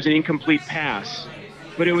incomplete pass.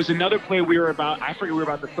 But it was another play we were about the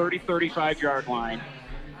 35-yard line.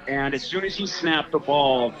 And as soon as he snapped the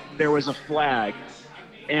ball, there was a flag.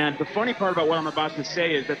 And the funny part about what I'm about to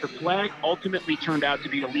say is that the flag ultimately turned out to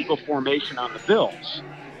be a legal formation on the Bills.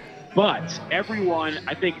 But everyone,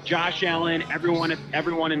 I think Josh Allen, everyone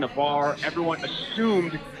in the bar, everyone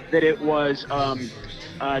assumed that it was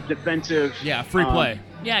defensive. Yeah, free play.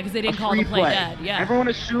 Yeah, because they didn't call the play dead. Yeah. Everyone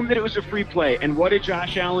assumed that it was a free play. And what did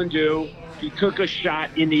Josh Allen do? He took a shot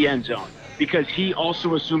in the end zone because he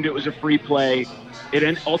also assumed it was a free play.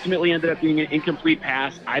 It ultimately ended up being an incomplete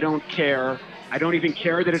pass. I don't care. I don't even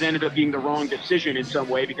care that it ended up being the wrong decision in some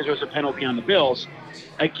way because it was a penalty on the Bills.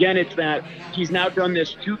 Again, it's that he's now done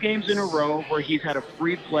this 2 games in a row where he's had a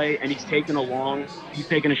free play and he's taken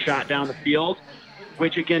a shot down the field,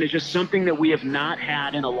 which again is just something that we have not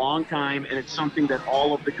had in a long time, and it's something that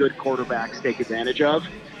all of the good quarterbacks take advantage of.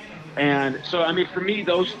 And so, I mean, for me,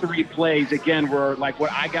 those 3 plays, again, were what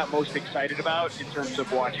I got most excited about in terms of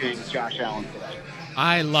watching Josh Allen today.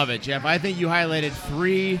 I love it, Jeff. I think you highlighted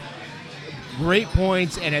 3 great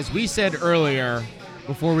points. And as we said earlier,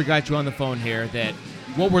 before we got you on the phone here, that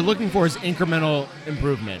what we're looking for is incremental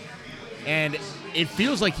improvement. And it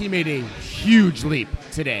feels like he made a huge leap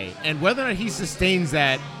today. And whether or not he sustains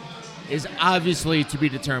that is obviously to be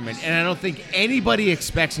determined. And I don't think anybody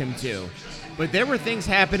expects him to. But there were things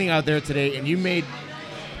happening out there today, and you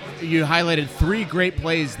highlighted 3 great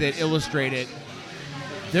plays that illustrate it.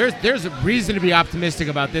 There's a reason to be optimistic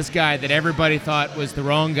about this guy that everybody thought was the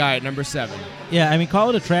wrong guy at number 7. Yeah, I mean, call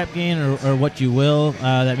it a trap game or what you will,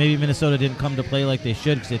 that maybe Minnesota didn't come to play like they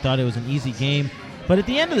should because they thought it was an easy game. But at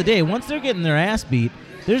the end of the day, once they're getting their ass beat,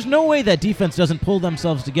 there's no way that defense doesn't pull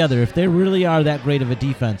themselves together. If they really are that great of a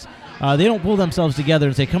defense, they don't pull themselves together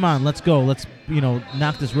and say, come on, let's go. Let's,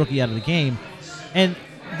 knock this rookie out of the game. And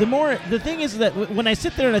the thing is that when I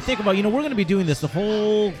sit there and I think about, we're going to be doing this the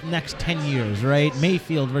whole next 10 years, right?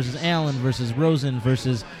 Mayfield versus Allen versus Rosen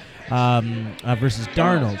versus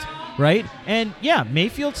Darnold, right? And yeah,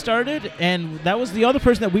 Mayfield started, and that was the other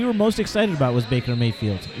person that we were most excited about was Baker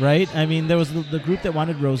Mayfield, right? I mean, there was the group that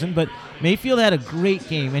wanted Rosen, but Mayfield had a great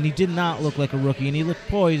game, and he did not look like a rookie, and he looked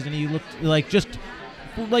poised, and he looked like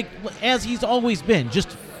as he's always been.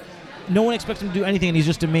 Just no one expects him to do anything, and he's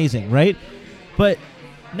just amazing, right? But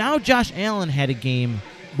now Josh Allen had a game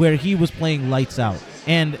where he was playing lights out.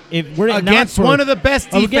 And if we're against one of the best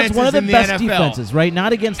defenses in the NFL. Defenses, right?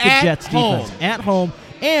 Not against the Jets defense. At home.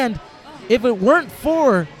 And if it weren't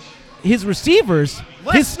for his receivers,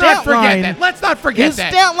 his stat line... Let's not forget his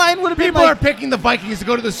that. His stat line would have been People are picking the Vikings to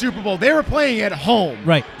go to the Super Bowl. They were playing at home.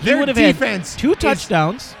 Right. Their would have defense had 2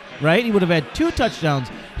 touchdowns, right? He would have had 2 touchdowns.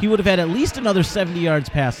 He would have had at least another 70 yards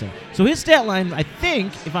passing. So his stat line, I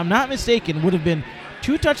think, if I'm not mistaken, would have been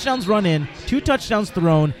 2 touchdowns run in, 2 touchdowns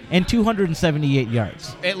thrown, and 278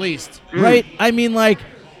 yards. At least. Right? I mean,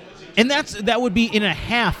 and that would be in a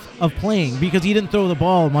half of playing because he didn't throw the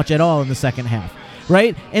ball much at all in the second half.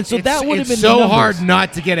 Right? And so that would have been so hard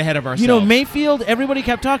not to get ahead of ourselves. Mayfield, everybody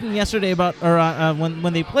kept talking yesterday about, or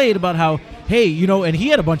when they played, about how, hey, and he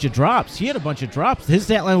had a bunch of drops. His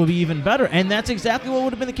stat line would be even better. And that's exactly what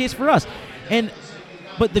would have been the case for us.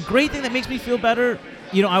 But the great thing that makes me feel better,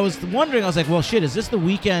 I was wondering, I was like, well, shit, is this the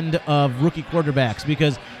weekend of rookie quarterbacks?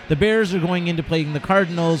 Because the Bears are going into playing the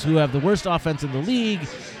Cardinals, who have the worst offense in the league,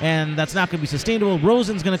 and that's not going to be sustainable.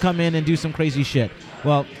 Rosen's going to come in and do some crazy shit.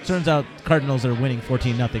 Well, turns out Cardinals are winning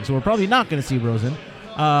 14-0, so we're probably not going to see Rosen.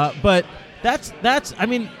 But I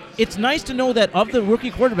mean, it's nice to know that of the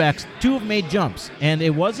rookie quarterbacks, 2 have made jumps, and it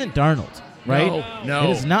wasn't Darnold, right? No. It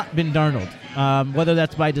has not been Darnold, whether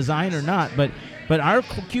that's by design or not, but our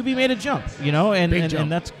QB made a jump,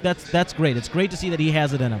 and that's great. It's great to see that he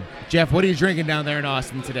has it in him. Jeff, what are you drinking down there in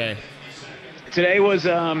Austin today? Today was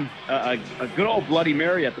a good old Bloody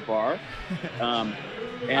Mary at the bar.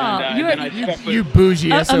 You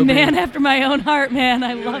bougie SOB. A man after my own heart, man.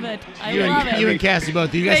 I love it. You and Cassie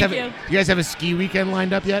both. Do you guys have a ski weekend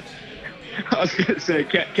lined up yet? I was going to say,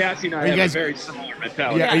 Cassie and I have a very similar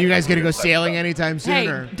mentality. Yeah, are you guys going to go sailing anytime soon?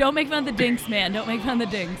 Hey, don't make fun of the dinks, man. Don't make fun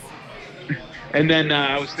of the dinks. And then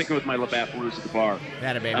I was thinking with my Labatt Blues at the bar.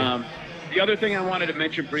 That a baby. The other thing I wanted to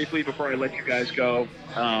mention briefly before I let you guys go,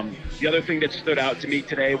 the other thing that stood out to me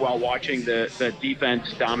today while watching the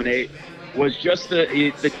defense dominate was just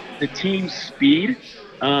the team's speed,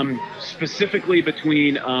 specifically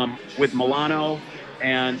between with Milano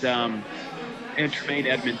and Tremaine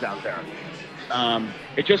Edmonds out there.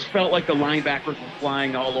 It just felt like the linebackers were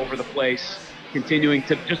flying all over the place, continuing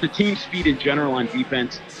to just the team speed in general on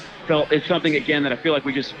defense. It's something again that I feel like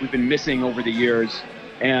we've been missing over the years,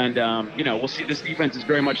 and we'll see. This defense is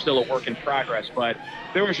very much still a work in progress, but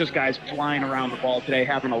there was just guys flying around the ball today,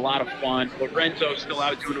 having a lot of fun. Lorenzo's still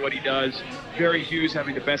out doing what he does. Jerry Hughes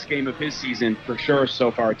having the best game of his season for sure so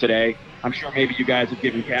far today. I'm sure maybe you guys have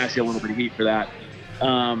given Cassie a little bit of heat for that.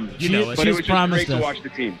 But it was just great to watch the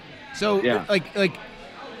team. So like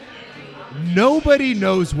nobody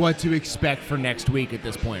knows what to expect for next week at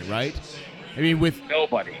this point, right? I mean, with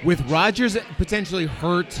Rodgers potentially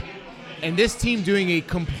hurt and this team doing a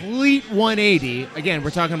complete 180, again, we're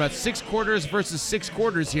talking about 6 quarters versus 6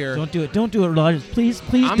 quarters here. Don't do it, Rodgers. Please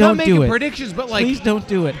don't do it. I'm not making predictions, but please don't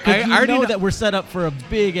do it. I already know that we're set up for a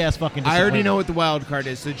big-ass fucking disappointment. I already know what the wild card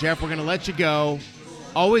is. So, Jeff, we're going to let you go.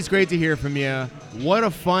 Always great to hear from you. What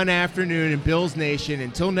a fun afternoon in Bills Nation.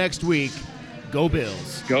 Until next week, go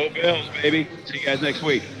Bills. Go Bills, baby. See you guys next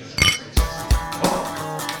week.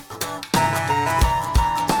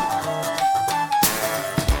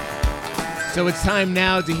 So it's time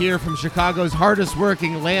now to hear from Chicago's hardest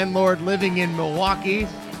working landlord living in Milwaukee.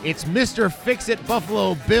 It's Mr. Fix-It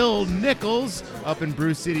Buffalo Bill Nichols up in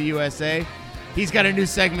Brew City, USA. He's got a new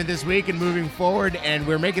segment this week and moving forward, and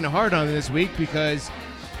we're making it hard on him this week because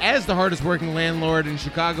as the hardest working landlord in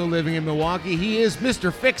Chicago living in Milwaukee. He is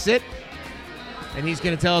Mr. Fix-It. And he's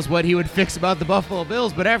going to tell us what he would fix about the Buffalo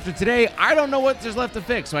Bills. But after today, I don't know what there's left to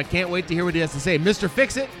fix, so I can't wait to hear what he has to say. Mr.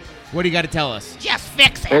 Fix-It, what do you got to tell us? Just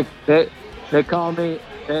fix it. They call me,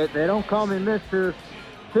 they don't call me Mr.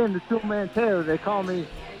 Tim the Two-Man Taylor. They call me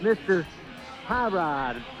Mr. High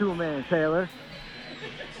Rod Two-Man Taylor.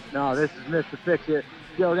 No, this is Mr. Fix-It.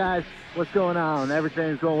 Yo, guys, what's going on?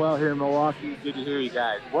 Everything's going well here in Milwaukee. Good to hear you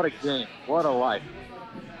guys. What a game. What a life.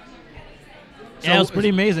 Yeah, it was pretty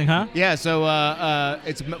amazing, huh? Yeah, so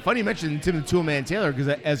it's funny you mentioned Tim the Toolman Taylor, because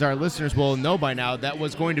as our listeners will know by now, that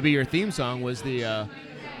was going to be your theme song, was the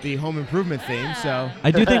Home Improvement theme. So I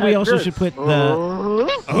do think we also should put the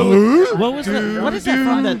what is that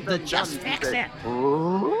from the Just Fix It?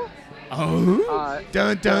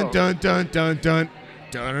 Dun dun dun dun dun dun dun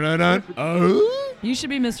dun dun. Oh. You should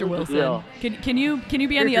be Mr. Wilson. deal. Can you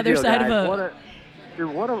be on the Here's other deal, side guys. of a?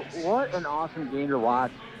 What an awesome game to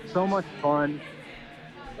watch. So much fun.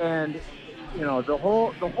 And the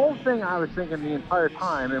whole thing I was thinking the entire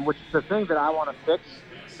time, and which is the thing that I want to fix.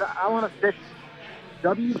 I want to fix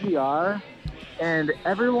WGR and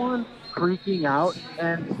everyone freaking out.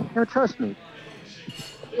 And trust me,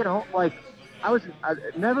 never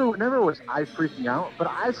was I freaking out, but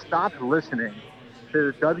I stopped listening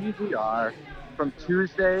to WGR from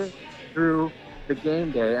Tuesday through the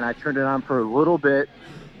game day, and I turned it on for a little bit,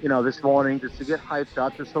 this morning, just to get hyped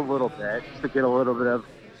up just a little bit, just to get a little bit of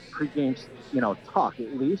pregame, talk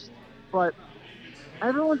at least. But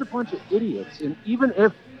everyone's a bunch of idiots, and even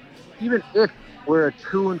if we're a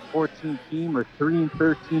 2-14 team or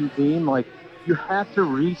 3-13 team, like, you have to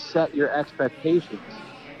reset your expectations,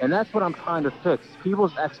 and that's what I'm trying to fix.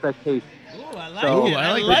 People's expectations. Ooh,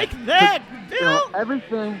 I like that, Bill.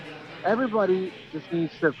 Everybody just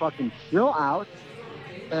needs to fucking chill out.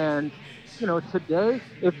 And today,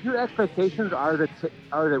 if your expectations are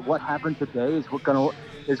that what happened today is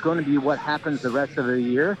going to be what happens the rest of the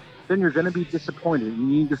year, then you're going to be disappointed. You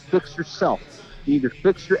need to fix yourself. You need to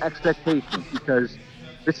fix your expectations, because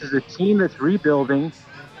this is a team that's rebuilding,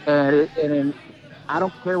 and I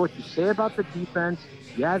don't care what you say about the defense.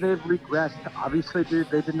 Yeah, they've regressed. Obviously,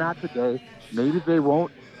 they did not today. Maybe they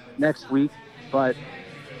won't next week. But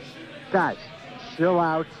guys, chill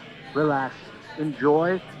out, relax,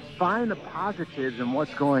 enjoy, find the positives in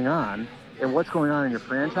what's going on and what's going on in your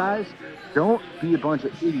franchise. Don't be a bunch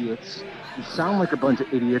of idiots. You sound like a bunch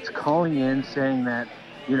of idiots calling in saying that,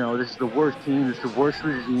 this is the worst team, this is the worst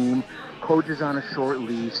regime, coach is on a short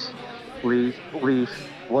leash.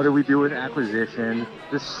 What do we do with acquisition?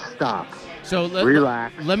 Just stop. So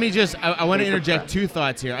relax. Let me just, I want to interject two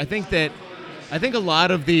thoughts here. I think a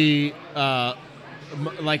lot of the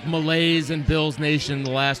malaise in Bills Nation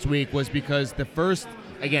the last week was because the first,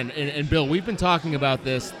 again, and Bill, we've been talking about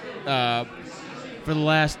this for the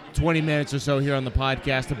last 20 minutes or so here on the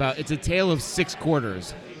podcast about it's a tale of 6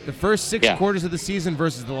 quarters. The first 6 quarters of the season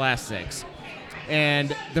versus the last 6.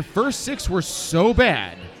 And the first 6 were so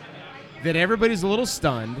bad that everybody's a little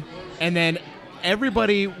stunned, and then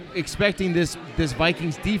everybody expecting this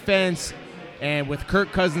Vikings defense, and with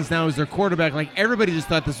Kirk Cousins now as their quarterback, like, everybody just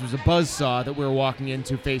thought this was a buzzsaw that we were walking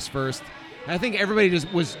into face first. I think everybody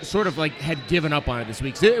just was sort of like had given up on it this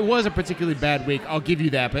week. So it was a particularly bad week, I'll give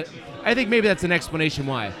you that, but I think maybe that's an explanation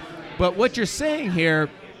why. But what you're saying here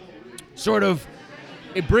sort of,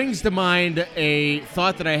 it brings to mind a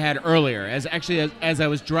thought that I had earlier as I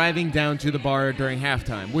was driving down to the bar during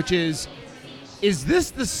halftime, which is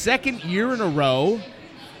this the second year in a row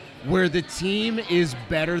where the team is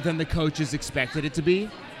better than the coaches expected it to be?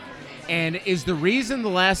 And is the reason the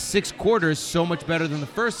last 6 quarters so much better than the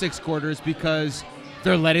first 6 quarters because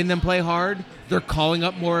they're letting them play hard, they're calling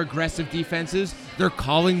up more aggressive defenses, they're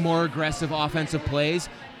calling more aggressive offensive plays,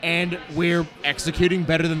 and we're executing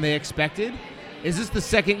better than they expected? Is this the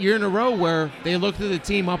second year in a row where they looked at the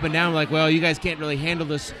team up and down like, well, you guys can't really handle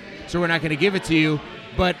this, so we're not going to give it to you?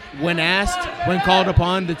 But when asked, when called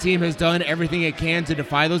upon, the team has done everything it can to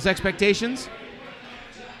defy those expectations?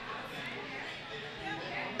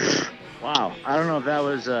 Wow, I don't know if that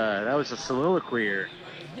was a soliloquy or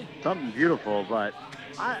something beautiful, but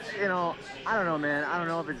I don't know, man. I don't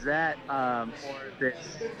know if it's that or if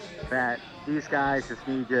it's that these guys just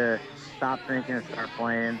need to stop thinking and start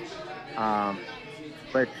playing. And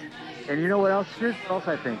you know what else? Here's what else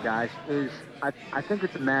I think, guys, is I think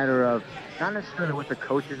it's a matter of not necessarily what the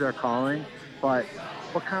coaches are calling, but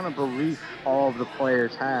what kind of belief all of the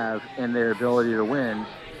players have in their ability to win.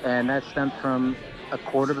 And that stems from a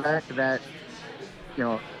quarterback that,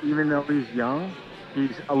 even though he's young,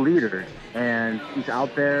 he's a leader, and he's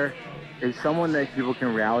out there. He's someone that people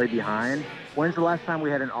can rally behind, When's the last time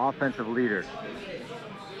we had an offensive leader?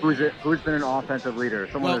 Who's been an offensive leader?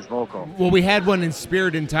 Someone that's vocal. Well, we had one in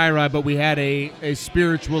spirit in Tyrod, but we had a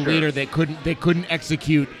spiritual leader that couldn't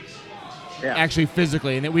execute actually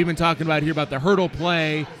physically. And that we've been talking about here about the hurdle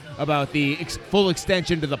play, about the full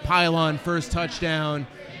extension to the pylon first touchdown.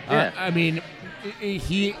 I mean,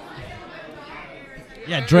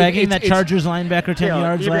 dragging that Chargers linebacker 10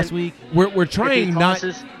 yards last week. We're trying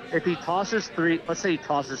if he tosses three, let's say he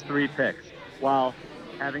tosses 3 picks while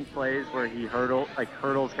having plays where he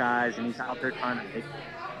hurdles guys and he's out there trying to make,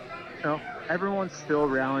 everyone's still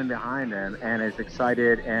rallying behind him and is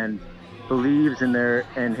excited and believes in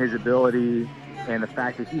his ability and the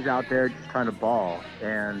fact that he's out there just trying to ball.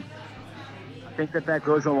 And I think that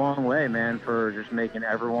goes a long way, man, for just making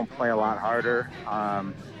everyone play a lot harder.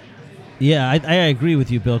 Yeah, I agree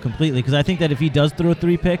with you, Bill, completely, because I think that if he does throw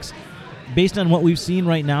 3 picks, based on what we've seen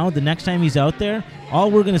right now, the next time he's out there,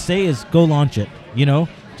 all we're going to say is go launch it.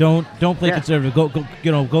 Don't play conservative.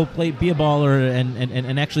 Go play, be a baller,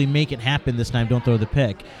 and actually make it happen this time. Don't throw the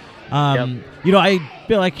pick.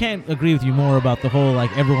 Bill, I can't agree with you more about the whole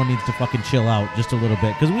everyone needs to fucking chill out just a little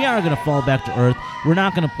bit, because we are going to fall back to earth. We're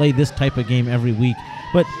not going to play this type of game every week.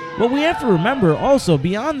 But what we have to remember also,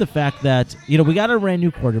 beyond the fact that we got a brand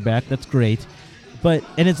new quarterback, that's great.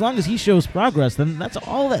 And as long as he shows progress, then that's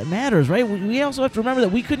all that matters, right? We also have to remember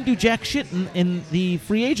that we couldn't do jack shit in the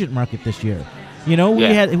free agent market this year. We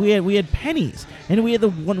had pennies, and we had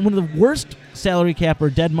one of the worst salary cap or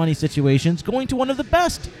dead money situations going to one of the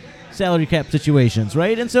best salary cap situations,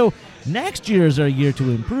 right? And so next year is our year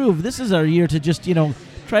to improve. This is our year to just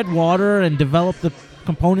tread water and develop the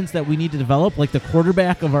components that we need to develop, like the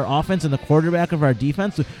quarterback of our offense and the quarterback of our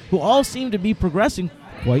defense, who all seem to be progressing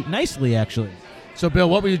quite nicely, actually. So, Bill,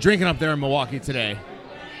 what were you drinking up there in Milwaukee today?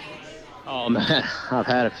 Oh, man, I've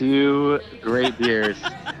had a few great beers.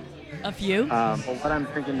 A few? But what I'm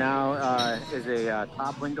drinking now is a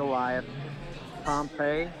Toppling Goliath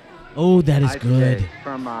Pompeii. Oh, that is IPA good.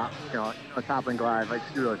 From, Toppling Goliath, like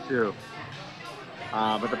Studio 2.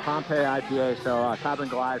 But the Pompeii IPA, so Toppling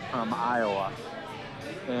Goliath from Iowa.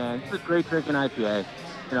 And it's a great drinking IPA.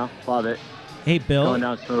 Love it. Hey, Bill. Going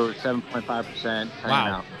down smooth, 7.5%.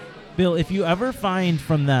 Wow. Bill, if you ever find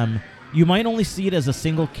from them, you might only see it as a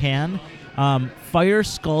single can, Fire,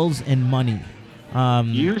 Skulls, and Money.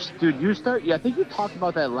 You start. Yeah, I think you talked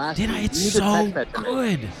about that last week. Did I? It's you need to so text that to me.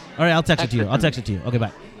 good. All right, I'll text it to you. Okay,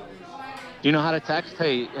 bye. Do you know how to text?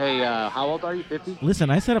 Hey, how old are you? 50? Listen,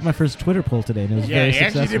 I set up my first Twitter poll today, and it was very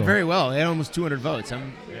successful. He actually did very well. He had almost 200 votes.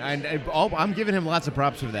 I'm giving him lots of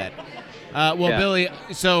props for that. Billy,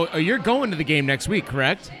 so you're going to the game next week,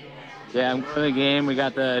 correct? Yeah, I'm going to the game. We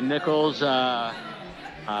got the Nichols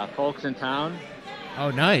folks in town. Oh,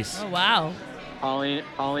 nice. Oh, wow. Pauline,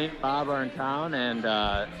 and Bob are in town, and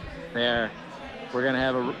we're gonna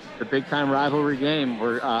have the big time rivalry game.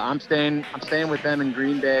 I'm staying with them in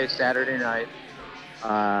Green Bay Saturday night.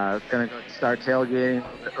 Gonna go start tailgating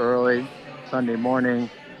early Sunday morning.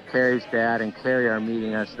 Carrie's dad and Carrie are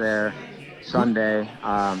meeting us there Sunday.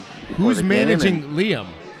 Who's managing Liam?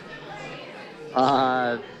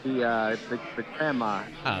 The grandma,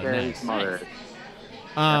 Carrie's mother.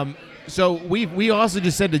 So we also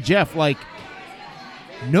just said to Jeff,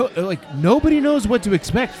 nobody knows what to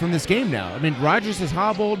expect from this game now. I mean, Rodgers is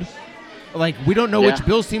hobbled. We don't know which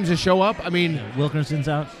Bills teams to show up. I mean, Wilkerson's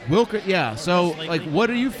out. So, what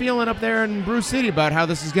are you feeling up there in Brew City about how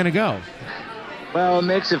this is going to go? Well, it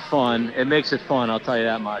makes it fun. I'll tell you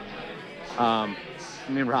that much.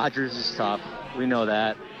 Rodgers is tough. We know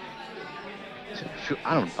that.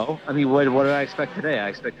 I don't know. I mean, what did I expect today? I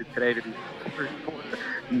expected today to be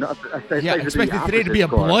I expected today to be a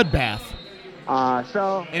bloodbath.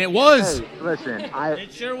 And it was. Hey, listen,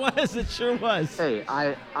 it sure was. Hey,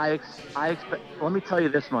 I expect. Let me tell you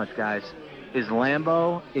this much, guys: is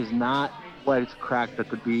Lambeau is not what it's cracked up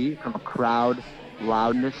to be from a crowd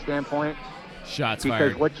loudness standpoint. Shots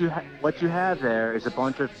fired. Because what you have there is a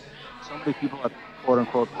bunch of so many people are quote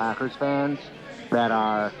unquote Packers fans that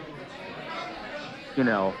are,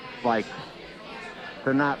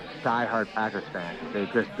 they're not diehard Packers fans.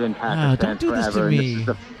 They've just been Packers fans forever.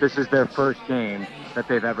 This is their first game that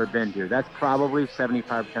they've ever been to. That's probably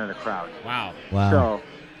 75% of the crowd. Wow.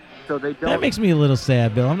 So they don't. That makes me a little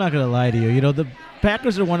sad, Bill. I'm not going to lie to you. The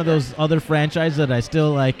Packers are one of those other franchises that I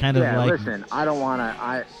still listen, I don't want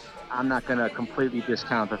to. I'm not going to completely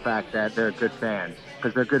discount the fact that they're good fans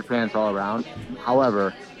because they're good fans all around.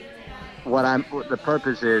 However, the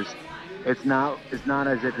purpose is. It's not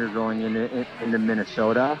as if you're going into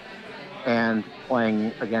Minnesota and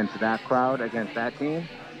playing against that crowd, against that team.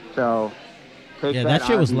 So take Yeah, that that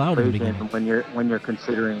shit was out of loud in the equation beginning. when you're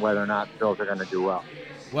considering whether or not the Bills are going to do well.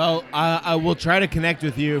 Well, I will try to connect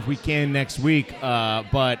with you if we can next week,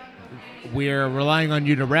 but we're relying on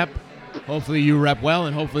you to rep. Hopefully you rep well,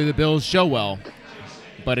 and hopefully the Bills show well.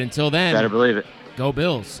 But until then, Better believe it. go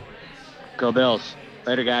Bills. Go Bills.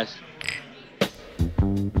 Later, guys.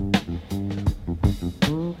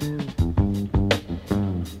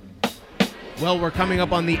 Well, we're coming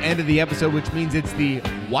up on the end of the episode, which means it's the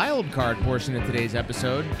wild card portion of today's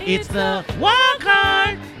episode. It's the wild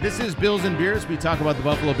card. This is Bills and Beers. We talk about the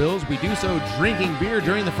Buffalo Bills. We do so drinking beer.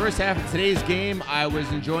 During the first half of today's game, I was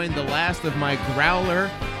enjoying the last of my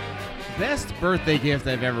growler. Best birthday gift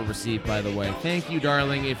I've ever received, by the way. Thank you,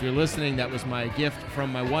 darling. If you're listening, that was my gift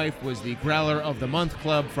from my wife, was the Growler of the Month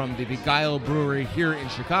Club from the Beguile Brewery here in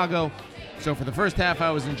Chicago. So for the first half,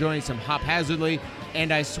 I was enjoying some haphazardly,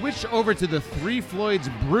 and I switched over to the Three Floyds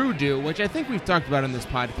Brew Dew, which I think we've talked about on this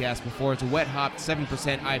podcast before. It's a wet hopped 7%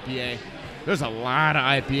 IPA. There's a lot of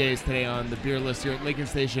IPAs today on the beer list here at Lincoln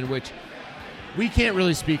Station, which we can't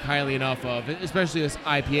really speak highly enough of, especially as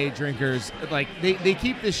IPA drinkers. Like, they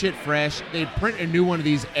keep this shit fresh. They print a new one of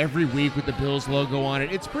these every week with the Bills logo on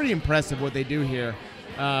it. It's pretty impressive what they do here.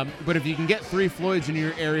 But if you can get Three Floyds in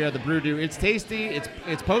your area, the Brew Dew, it's tasty,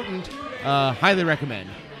 it's potent. Highly recommend.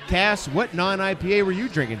 Cass, what non-IPA were you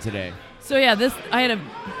drinking today? So yeah, I had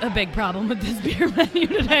a big problem with this beer menu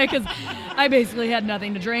today because I basically had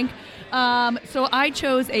nothing to drink. So I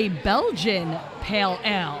chose a Belgian Pale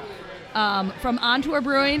Ale from Ontour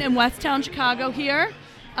Brewing in Westtown, Chicago here.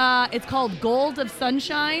 It's called Gold of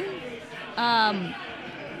Sunshine.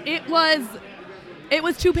 It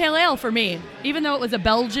was too pale ale for me, even though it was a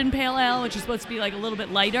Belgian Pale Ale, which is supposed to be like a little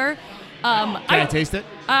bit lighter. Can I taste it?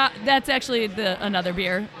 That's actually another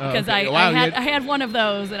beer because okay. I had one of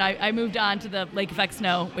those and I moved on to the Lake Effect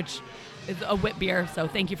Snow, which is a wit beer. So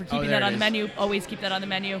thank you for keeping that on the menu. Always keep that on the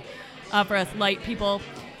menu for us light people.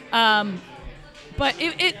 But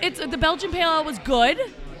it's the Belgian Pale Ale was good.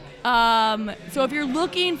 So if you're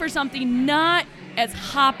looking for something not as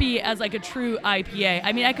hoppy as like a true IPA,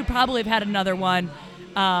 I mean, I could probably have had another one.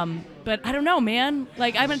 But I don't know, man.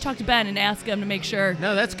 Like, I'm going to talk to Ben and ask him to make sure.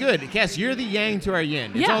 No, that's good. Cass, you're the yang to our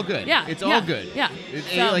yin. It's all good. Yeah. It's all good. Yeah.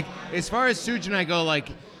 Like, as far as Suj and I go, like,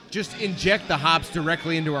 just inject the hops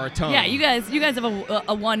directly into our tongue. Yeah, you guys have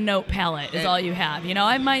a one-note palate is all you have. You know,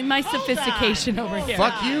 I my sophistication over here.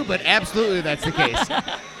 Fuck you, but absolutely that's the case.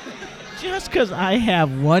 Just because I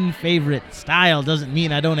have one favorite style doesn't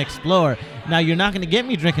mean I don't explore. Now, you're not going to get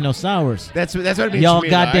me drinking no sours. That's what it means Y'all to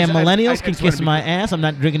me. goddamn millennials I can just wanna kiss be my clear. ass. I'm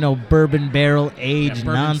not drinking no bourbon barrel aged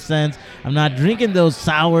nonsense. I'm not drinking those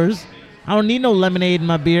sours. I don't need no lemonade in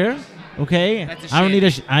my beer. Okay? That's a I don't shame.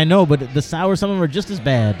 need I know, but the sours, some of them are just as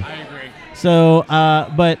bad. I agree. So,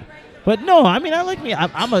 but no, I mean, I like me.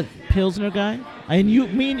 I'm a Pilsner guy. And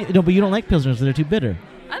but you don't like Pilsners. They're too bitter.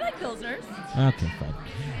 I like Pilsners. Okay, fine.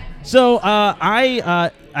 So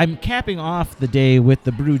I'm capping off the day with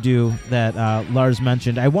the Brew Dew that Lars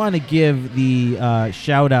mentioned. I want to give the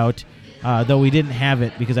shout out, though we didn't have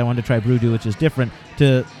it because I wanted to try Brew Dew, which is different,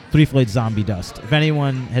 to Three Floyds Zombie Dust. If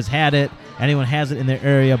anyone has had it, anyone has it in their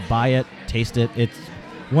area, buy it, taste it. It's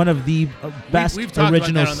one of the best we've talked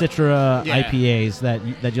original about that Citra Yeah. IPAs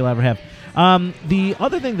that you'll ever have. The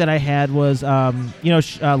other thing that I had was,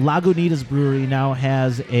 Lagunitas Brewery now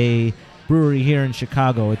has a brewery here in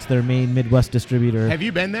Chicago. It's their main Midwest distributor. Have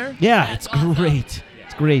you been there? Yeah, it's great.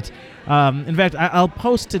 It's great. In fact, I'll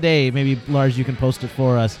post today, maybe Lars, you can post it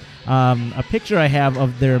for us, a picture I have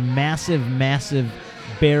of their massive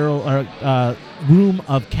barrel or room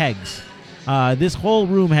of kegs. This whole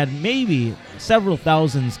room had maybe several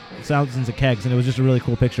thousands of kegs, and it was just a really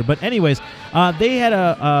cool picture. But anyways, they had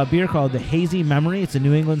a beer called the Hazy Memory. It's a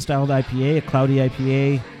New England-styled IPA, a cloudy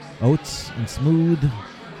IPA, oats and smooth,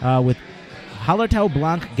 with Hallertau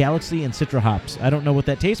Blanc, Galaxy, and Citra hops. I don't know what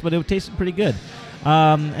that tastes, but it tasted pretty good.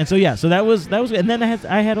 And so yeah, so that was, and then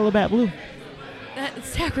I had a Labatt Blue. That's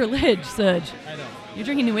sacrilege, Suj. I know. You're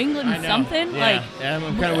drinking New England I know. something? Yeah,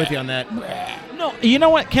 I'm kind of with you on that. No, you know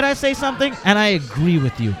what? Can I say something? And I agree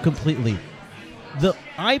with you completely. The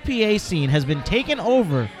IPA scene has been taken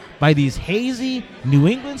over by these hazy New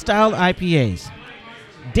England-style IPAs.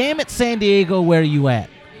 Damn it, San Diego, where you at?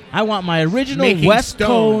 I want my original Making West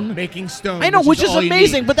stone. Cone. Making stone. I know, which is all you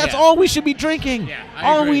amazing, need. but that's Yeah. all we should be drinking. Yeah, I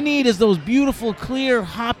all agree. we need is those beautiful, clear,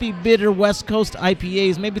 hoppy, bitter West Coast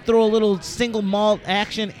IPAs. Maybe throw a little single malt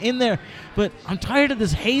action in there. But I'm tired of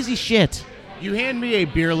this hazy shit. You hand me a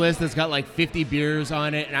beer list that's got like 50 beers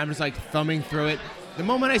on it, and I'm just like thumbing through it. The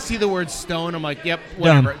moment I see the word stone, I'm like, yep,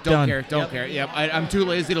 whatever. Don't care. Yep, I'm too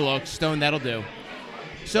lazy to look. Stone, that'll do.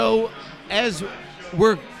 So, as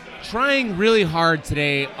we're trying really hard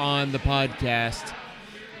today on the podcast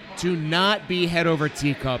to not be head over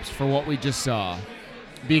teacups for what we just saw.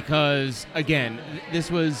 Because, again,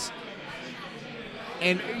 this was...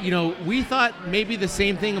 And, we thought maybe the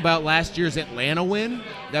same thing about last year's Atlanta win.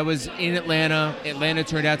 That was in Atlanta. Atlanta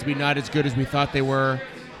turned out to be not as good as we thought they were,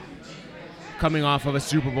 coming off of a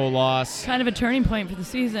Super Bowl loss. Kind of a turning point for the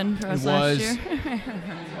season for us last year.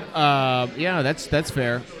 Yeah, that's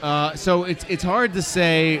fair. So it's hard to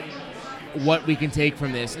say what we can take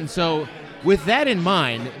from this. And so with that in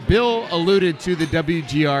mind, Bill alluded to the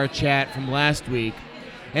WGR chat from last week.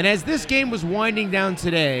 And as this game was winding down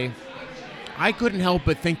today, I couldn't help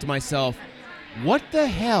but think to myself, what the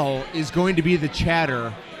hell is going to be the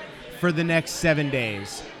chatter for the next 7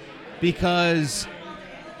 days? Because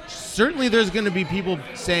certainly there's going to be people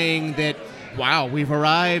saying that, wow, we've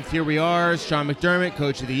arrived, here we are, Sean McDermott,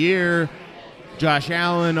 Coach of the Year, Josh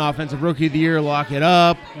Allen, Offensive Rookie of the Year, lock it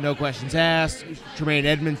up, no questions asked, Tremaine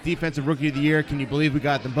Edmonds, Defensive Rookie of the Year, can you believe we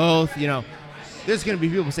got them both? There's going to be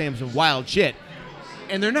people saying some wild shit.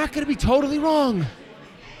 And they're not going to be totally wrong.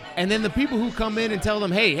 And then the people who come in and tell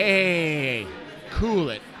them, hey, cool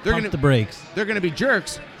it. Pump the brakes. They're going to be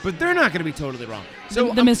jerks, but they're not going to be totally wrong.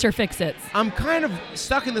 So the Mr. Fix-Its. I'm kind of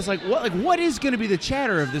stuck in this, what is going to be the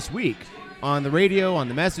chatter of this week? On the radio, on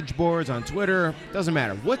the message boards, on Twitter, doesn't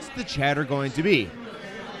matter. What's the chatter going to be?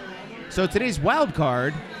 So today's wild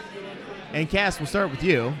card, and Cass, we'll start with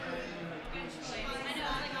you.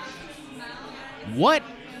 What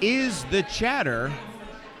is the chatter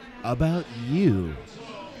about you?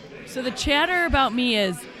 So the chatter about me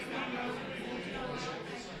is,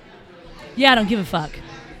 I don't give a fuck.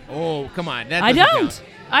 Oh, come on. I don't.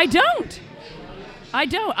 I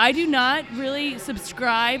do not really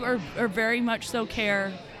subscribe or very much so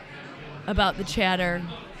care about the chatter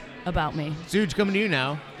about me. Suge, coming to you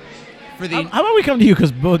now. How about we come to you,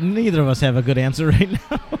 because neither of us have a good answer right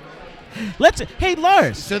now. Hey,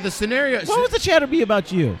 Lars. So the scenario... What would the chatter be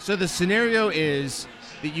about you? So the scenario is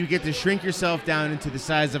that you get to shrink yourself down into the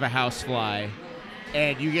size of a housefly,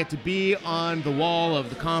 and you get to be on the wall of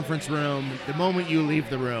the conference room the moment you leave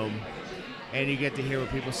the room, and you get to hear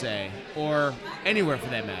what people say, or anywhere for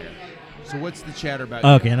that matter. So what's the chatter about you?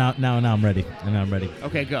 Okay, now I'm ready.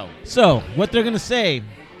 Okay, go. So what they're going to say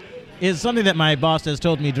is something that my boss has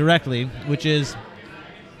told me directly, which is,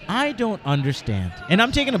 I don't understand. And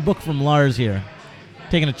I'm taking a book from Lars here,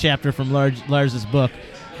 taking a chapter from Lars's book.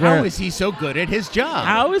 How is he so good at his job?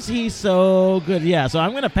 How is he so good? Yeah, so I'm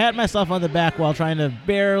going to pat myself on the back while trying to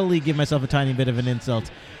barely give myself a tiny bit of an insult.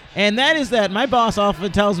 And that is that my boss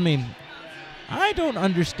often tells me, I don't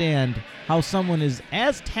understand how someone is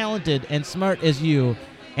as talented and smart as you,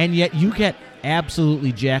 and yet you get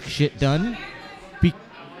absolutely jack shit done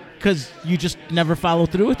because you just never follow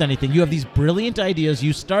through with anything. You have these brilliant ideas.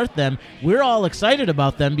 You start them. We're all excited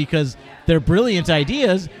about them because they're brilliant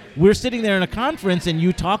ideas. We're sitting there in a conference, and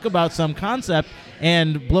you talk about some concept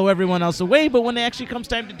and blow everyone else away, but when it actually comes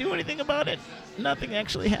time to do anything about it, nothing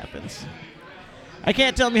actually happens. I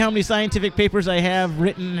can't tell me how many scientific papers I have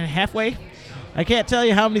written halfway. I can't tell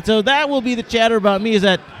you how many. So that will be the chatter about me, is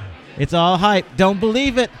that it's all hype. Don't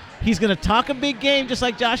believe it. He's going to talk a big game just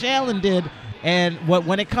like Josh Allen did. And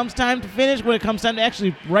when it comes time to finish, when it comes time to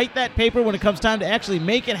actually write that paper, when it comes time to actually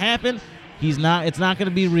make it happen, it's not going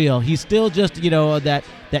to be real. He's still just, that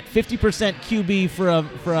 50% QB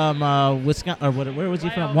from Wisconsin, or where was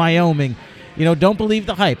he from? Wyoming. Don't believe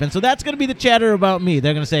the hype. And so that's going to be the chatter about me.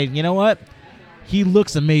 They're going to say, you know what? He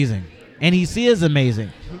looks amazing. And he is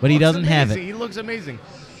amazing, but he doesn't have it. He looks amazing.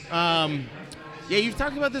 Yeah, you've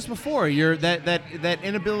talked about this before. You're that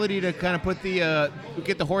inability to kind of put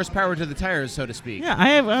get the horsepower to the tires, so to speak. Yeah,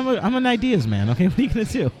 I'm an ideas man. Okay, what are you gonna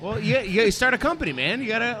do? Well, you start a company, man. You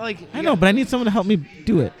gotta I know, but I need someone to help me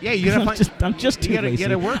do it. Yeah, you gotta. I'm just too lazy.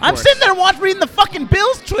 Get a workhorse. I'm sitting there reading the fucking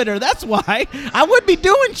Bills Twitter. That's why I would be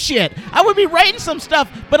doing shit. I would be writing some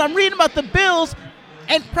stuff, but I'm reading about the Bills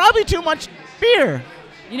and probably too much beer.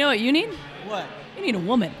 You know what you need? What? You need a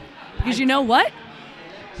woman. Because you know what?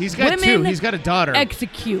 He's got two. He's got a daughter.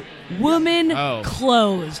 Execute. Women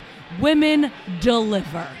close. Women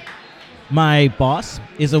deliver. My boss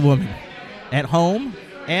is a woman at home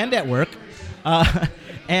and at work. I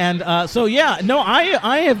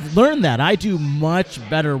have learned that. I do much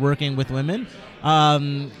better working with women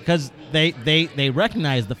because they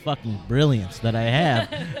recognize the fucking brilliance that I have.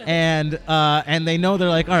 and they know, they're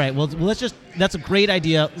like, all right, well, that's a great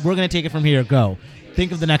idea. We're going to take it from here. Go.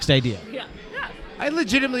 Think of the next idea. Yeah. I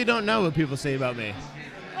legitimately don't know what people say about me.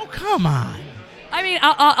 Oh, come on. I mean,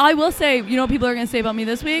 I will say, you know what people are going to say about me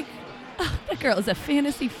this week? Oh, that girl is a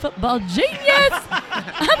fantasy football genius.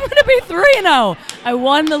 I'm going to be 3-0. I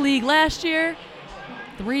won the league last year.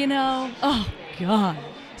 3-0. Oh, God.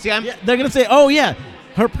 See, I'm. Yeah, they're gonna say, "Oh yeah,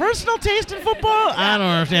 her personal taste in football." I don't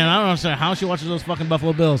understand. I don't understand how she watches those fucking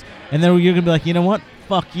Buffalo Bills. And then you're gonna be like, you know what?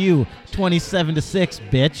 Fuck you, 27-6,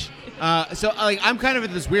 bitch. I'm kind of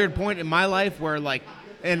at this weird point in my life where, like,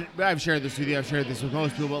 and I've shared this with you, I've shared this with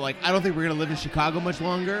most people, but, like, I don't think we're going to live in Chicago much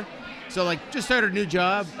longer. So, like, just started a new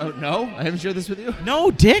job. Oh, no? I haven't shared this with you?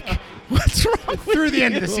 No, Dick. What's wrong with Through the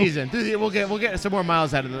end of you? the season. We'll get some more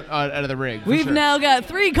miles out of the rig. for We've sure. now got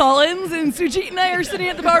 3 Collins, and Sujit and I are sitting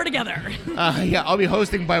at the bar together. Yeah, I'll be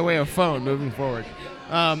hosting by way of phone moving forward.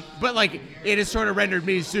 But, like, it has sort of rendered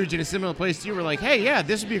me, Suj, in a similar place to you. We're like, hey, yeah,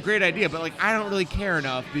 this would be a great idea, but, like, I don't really care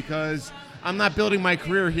enough because I'm not building my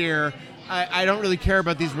career here. I don't really care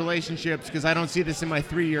about these relationships because I don't see this in my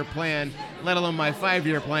 3-year plan, let alone my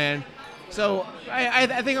 5-year plan. So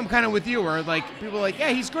I think I'm kind of with you, where, like, people are like,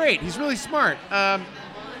 yeah, he's great, he's really smart. I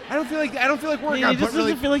don't feel like working He out. just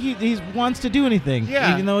doesn't feel like he wants to do anything.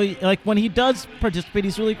 Yeah. Even though, like, when he does participate,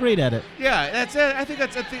 he's really great at it. Yeah, that's it. I think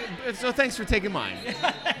so. Thanks for taking mine.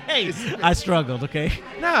 Hey, I struggled. Okay.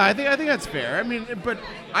 No, I think that's fair. I mean, but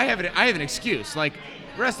I have an excuse. Like,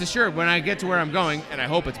 rest assured, when I get to where I'm going, and I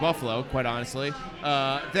hope it's Buffalo, quite honestly,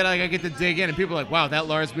 that I get to dig in, and people are like, wow, that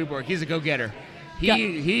Lars Weborg, he's a go-getter.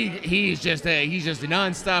 He's just a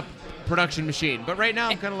nonstop production machine. But right now,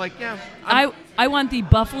 I'm kind of like, yeah. I want the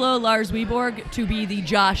Buffalo Lars Weborg to be the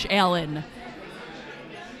Josh Allen.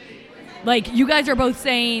 Like, you guys are both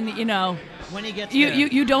saying, you know, When he gets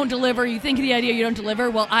you don't deliver. You think of the idea, you don't deliver.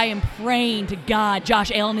 Well, I am praying to God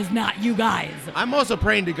Josh Allen is not you guys. I'm also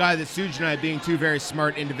praying to God that Suj and I, being two very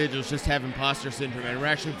smart individuals, just have imposter syndrome, and we're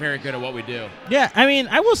actually very good at what we do. Yeah, I mean,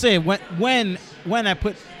 I will say when I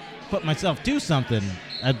put myself to something,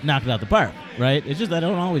 I knock it out the park. Right? It's just I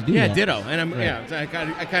don't always do that. Yeah, ditto. And I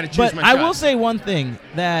kind of choose But my I shots. will say one thing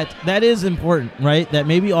that is important, right? That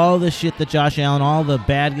maybe all the shit that Josh Allen, all the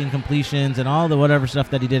bad incompletions, and all the whatever stuff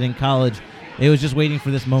that he did in college, it was just waiting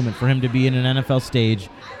for this moment for him to be in an NFL stage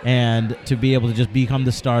and to be able to just become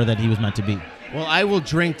the star that he was meant to be. Well, I will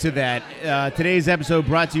drink to that. Today's episode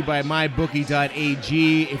brought to you by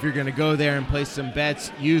MyBookie.ag. If you're going to go there and place some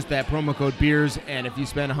bets, use that promo code BEERS, and if you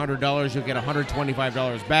spend $100, you'll get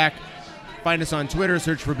 $125 back. Find us on Twitter,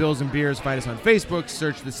 search for Bills and Beers. Find us on Facebook,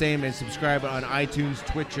 search the same, and subscribe on iTunes,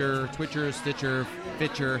 Twitcher, Stitcher,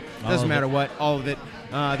 Fitcher, doesn't matter what, all of it.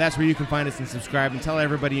 That's where you can find us and subscribe, and tell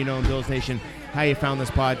everybody you know in Bills Nation how you found this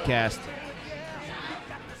podcast.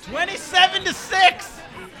 27-6.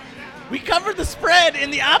 We covered the spread in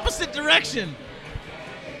the opposite direction.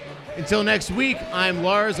 Until next week, I'm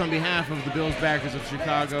Lars on behalf of the Bills backers of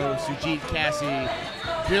Chicago, Sujit, Cassie,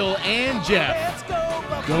 Bill, and Jeff.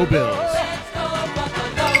 Go Bills.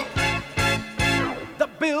 The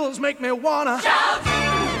Bills make me wanna shout.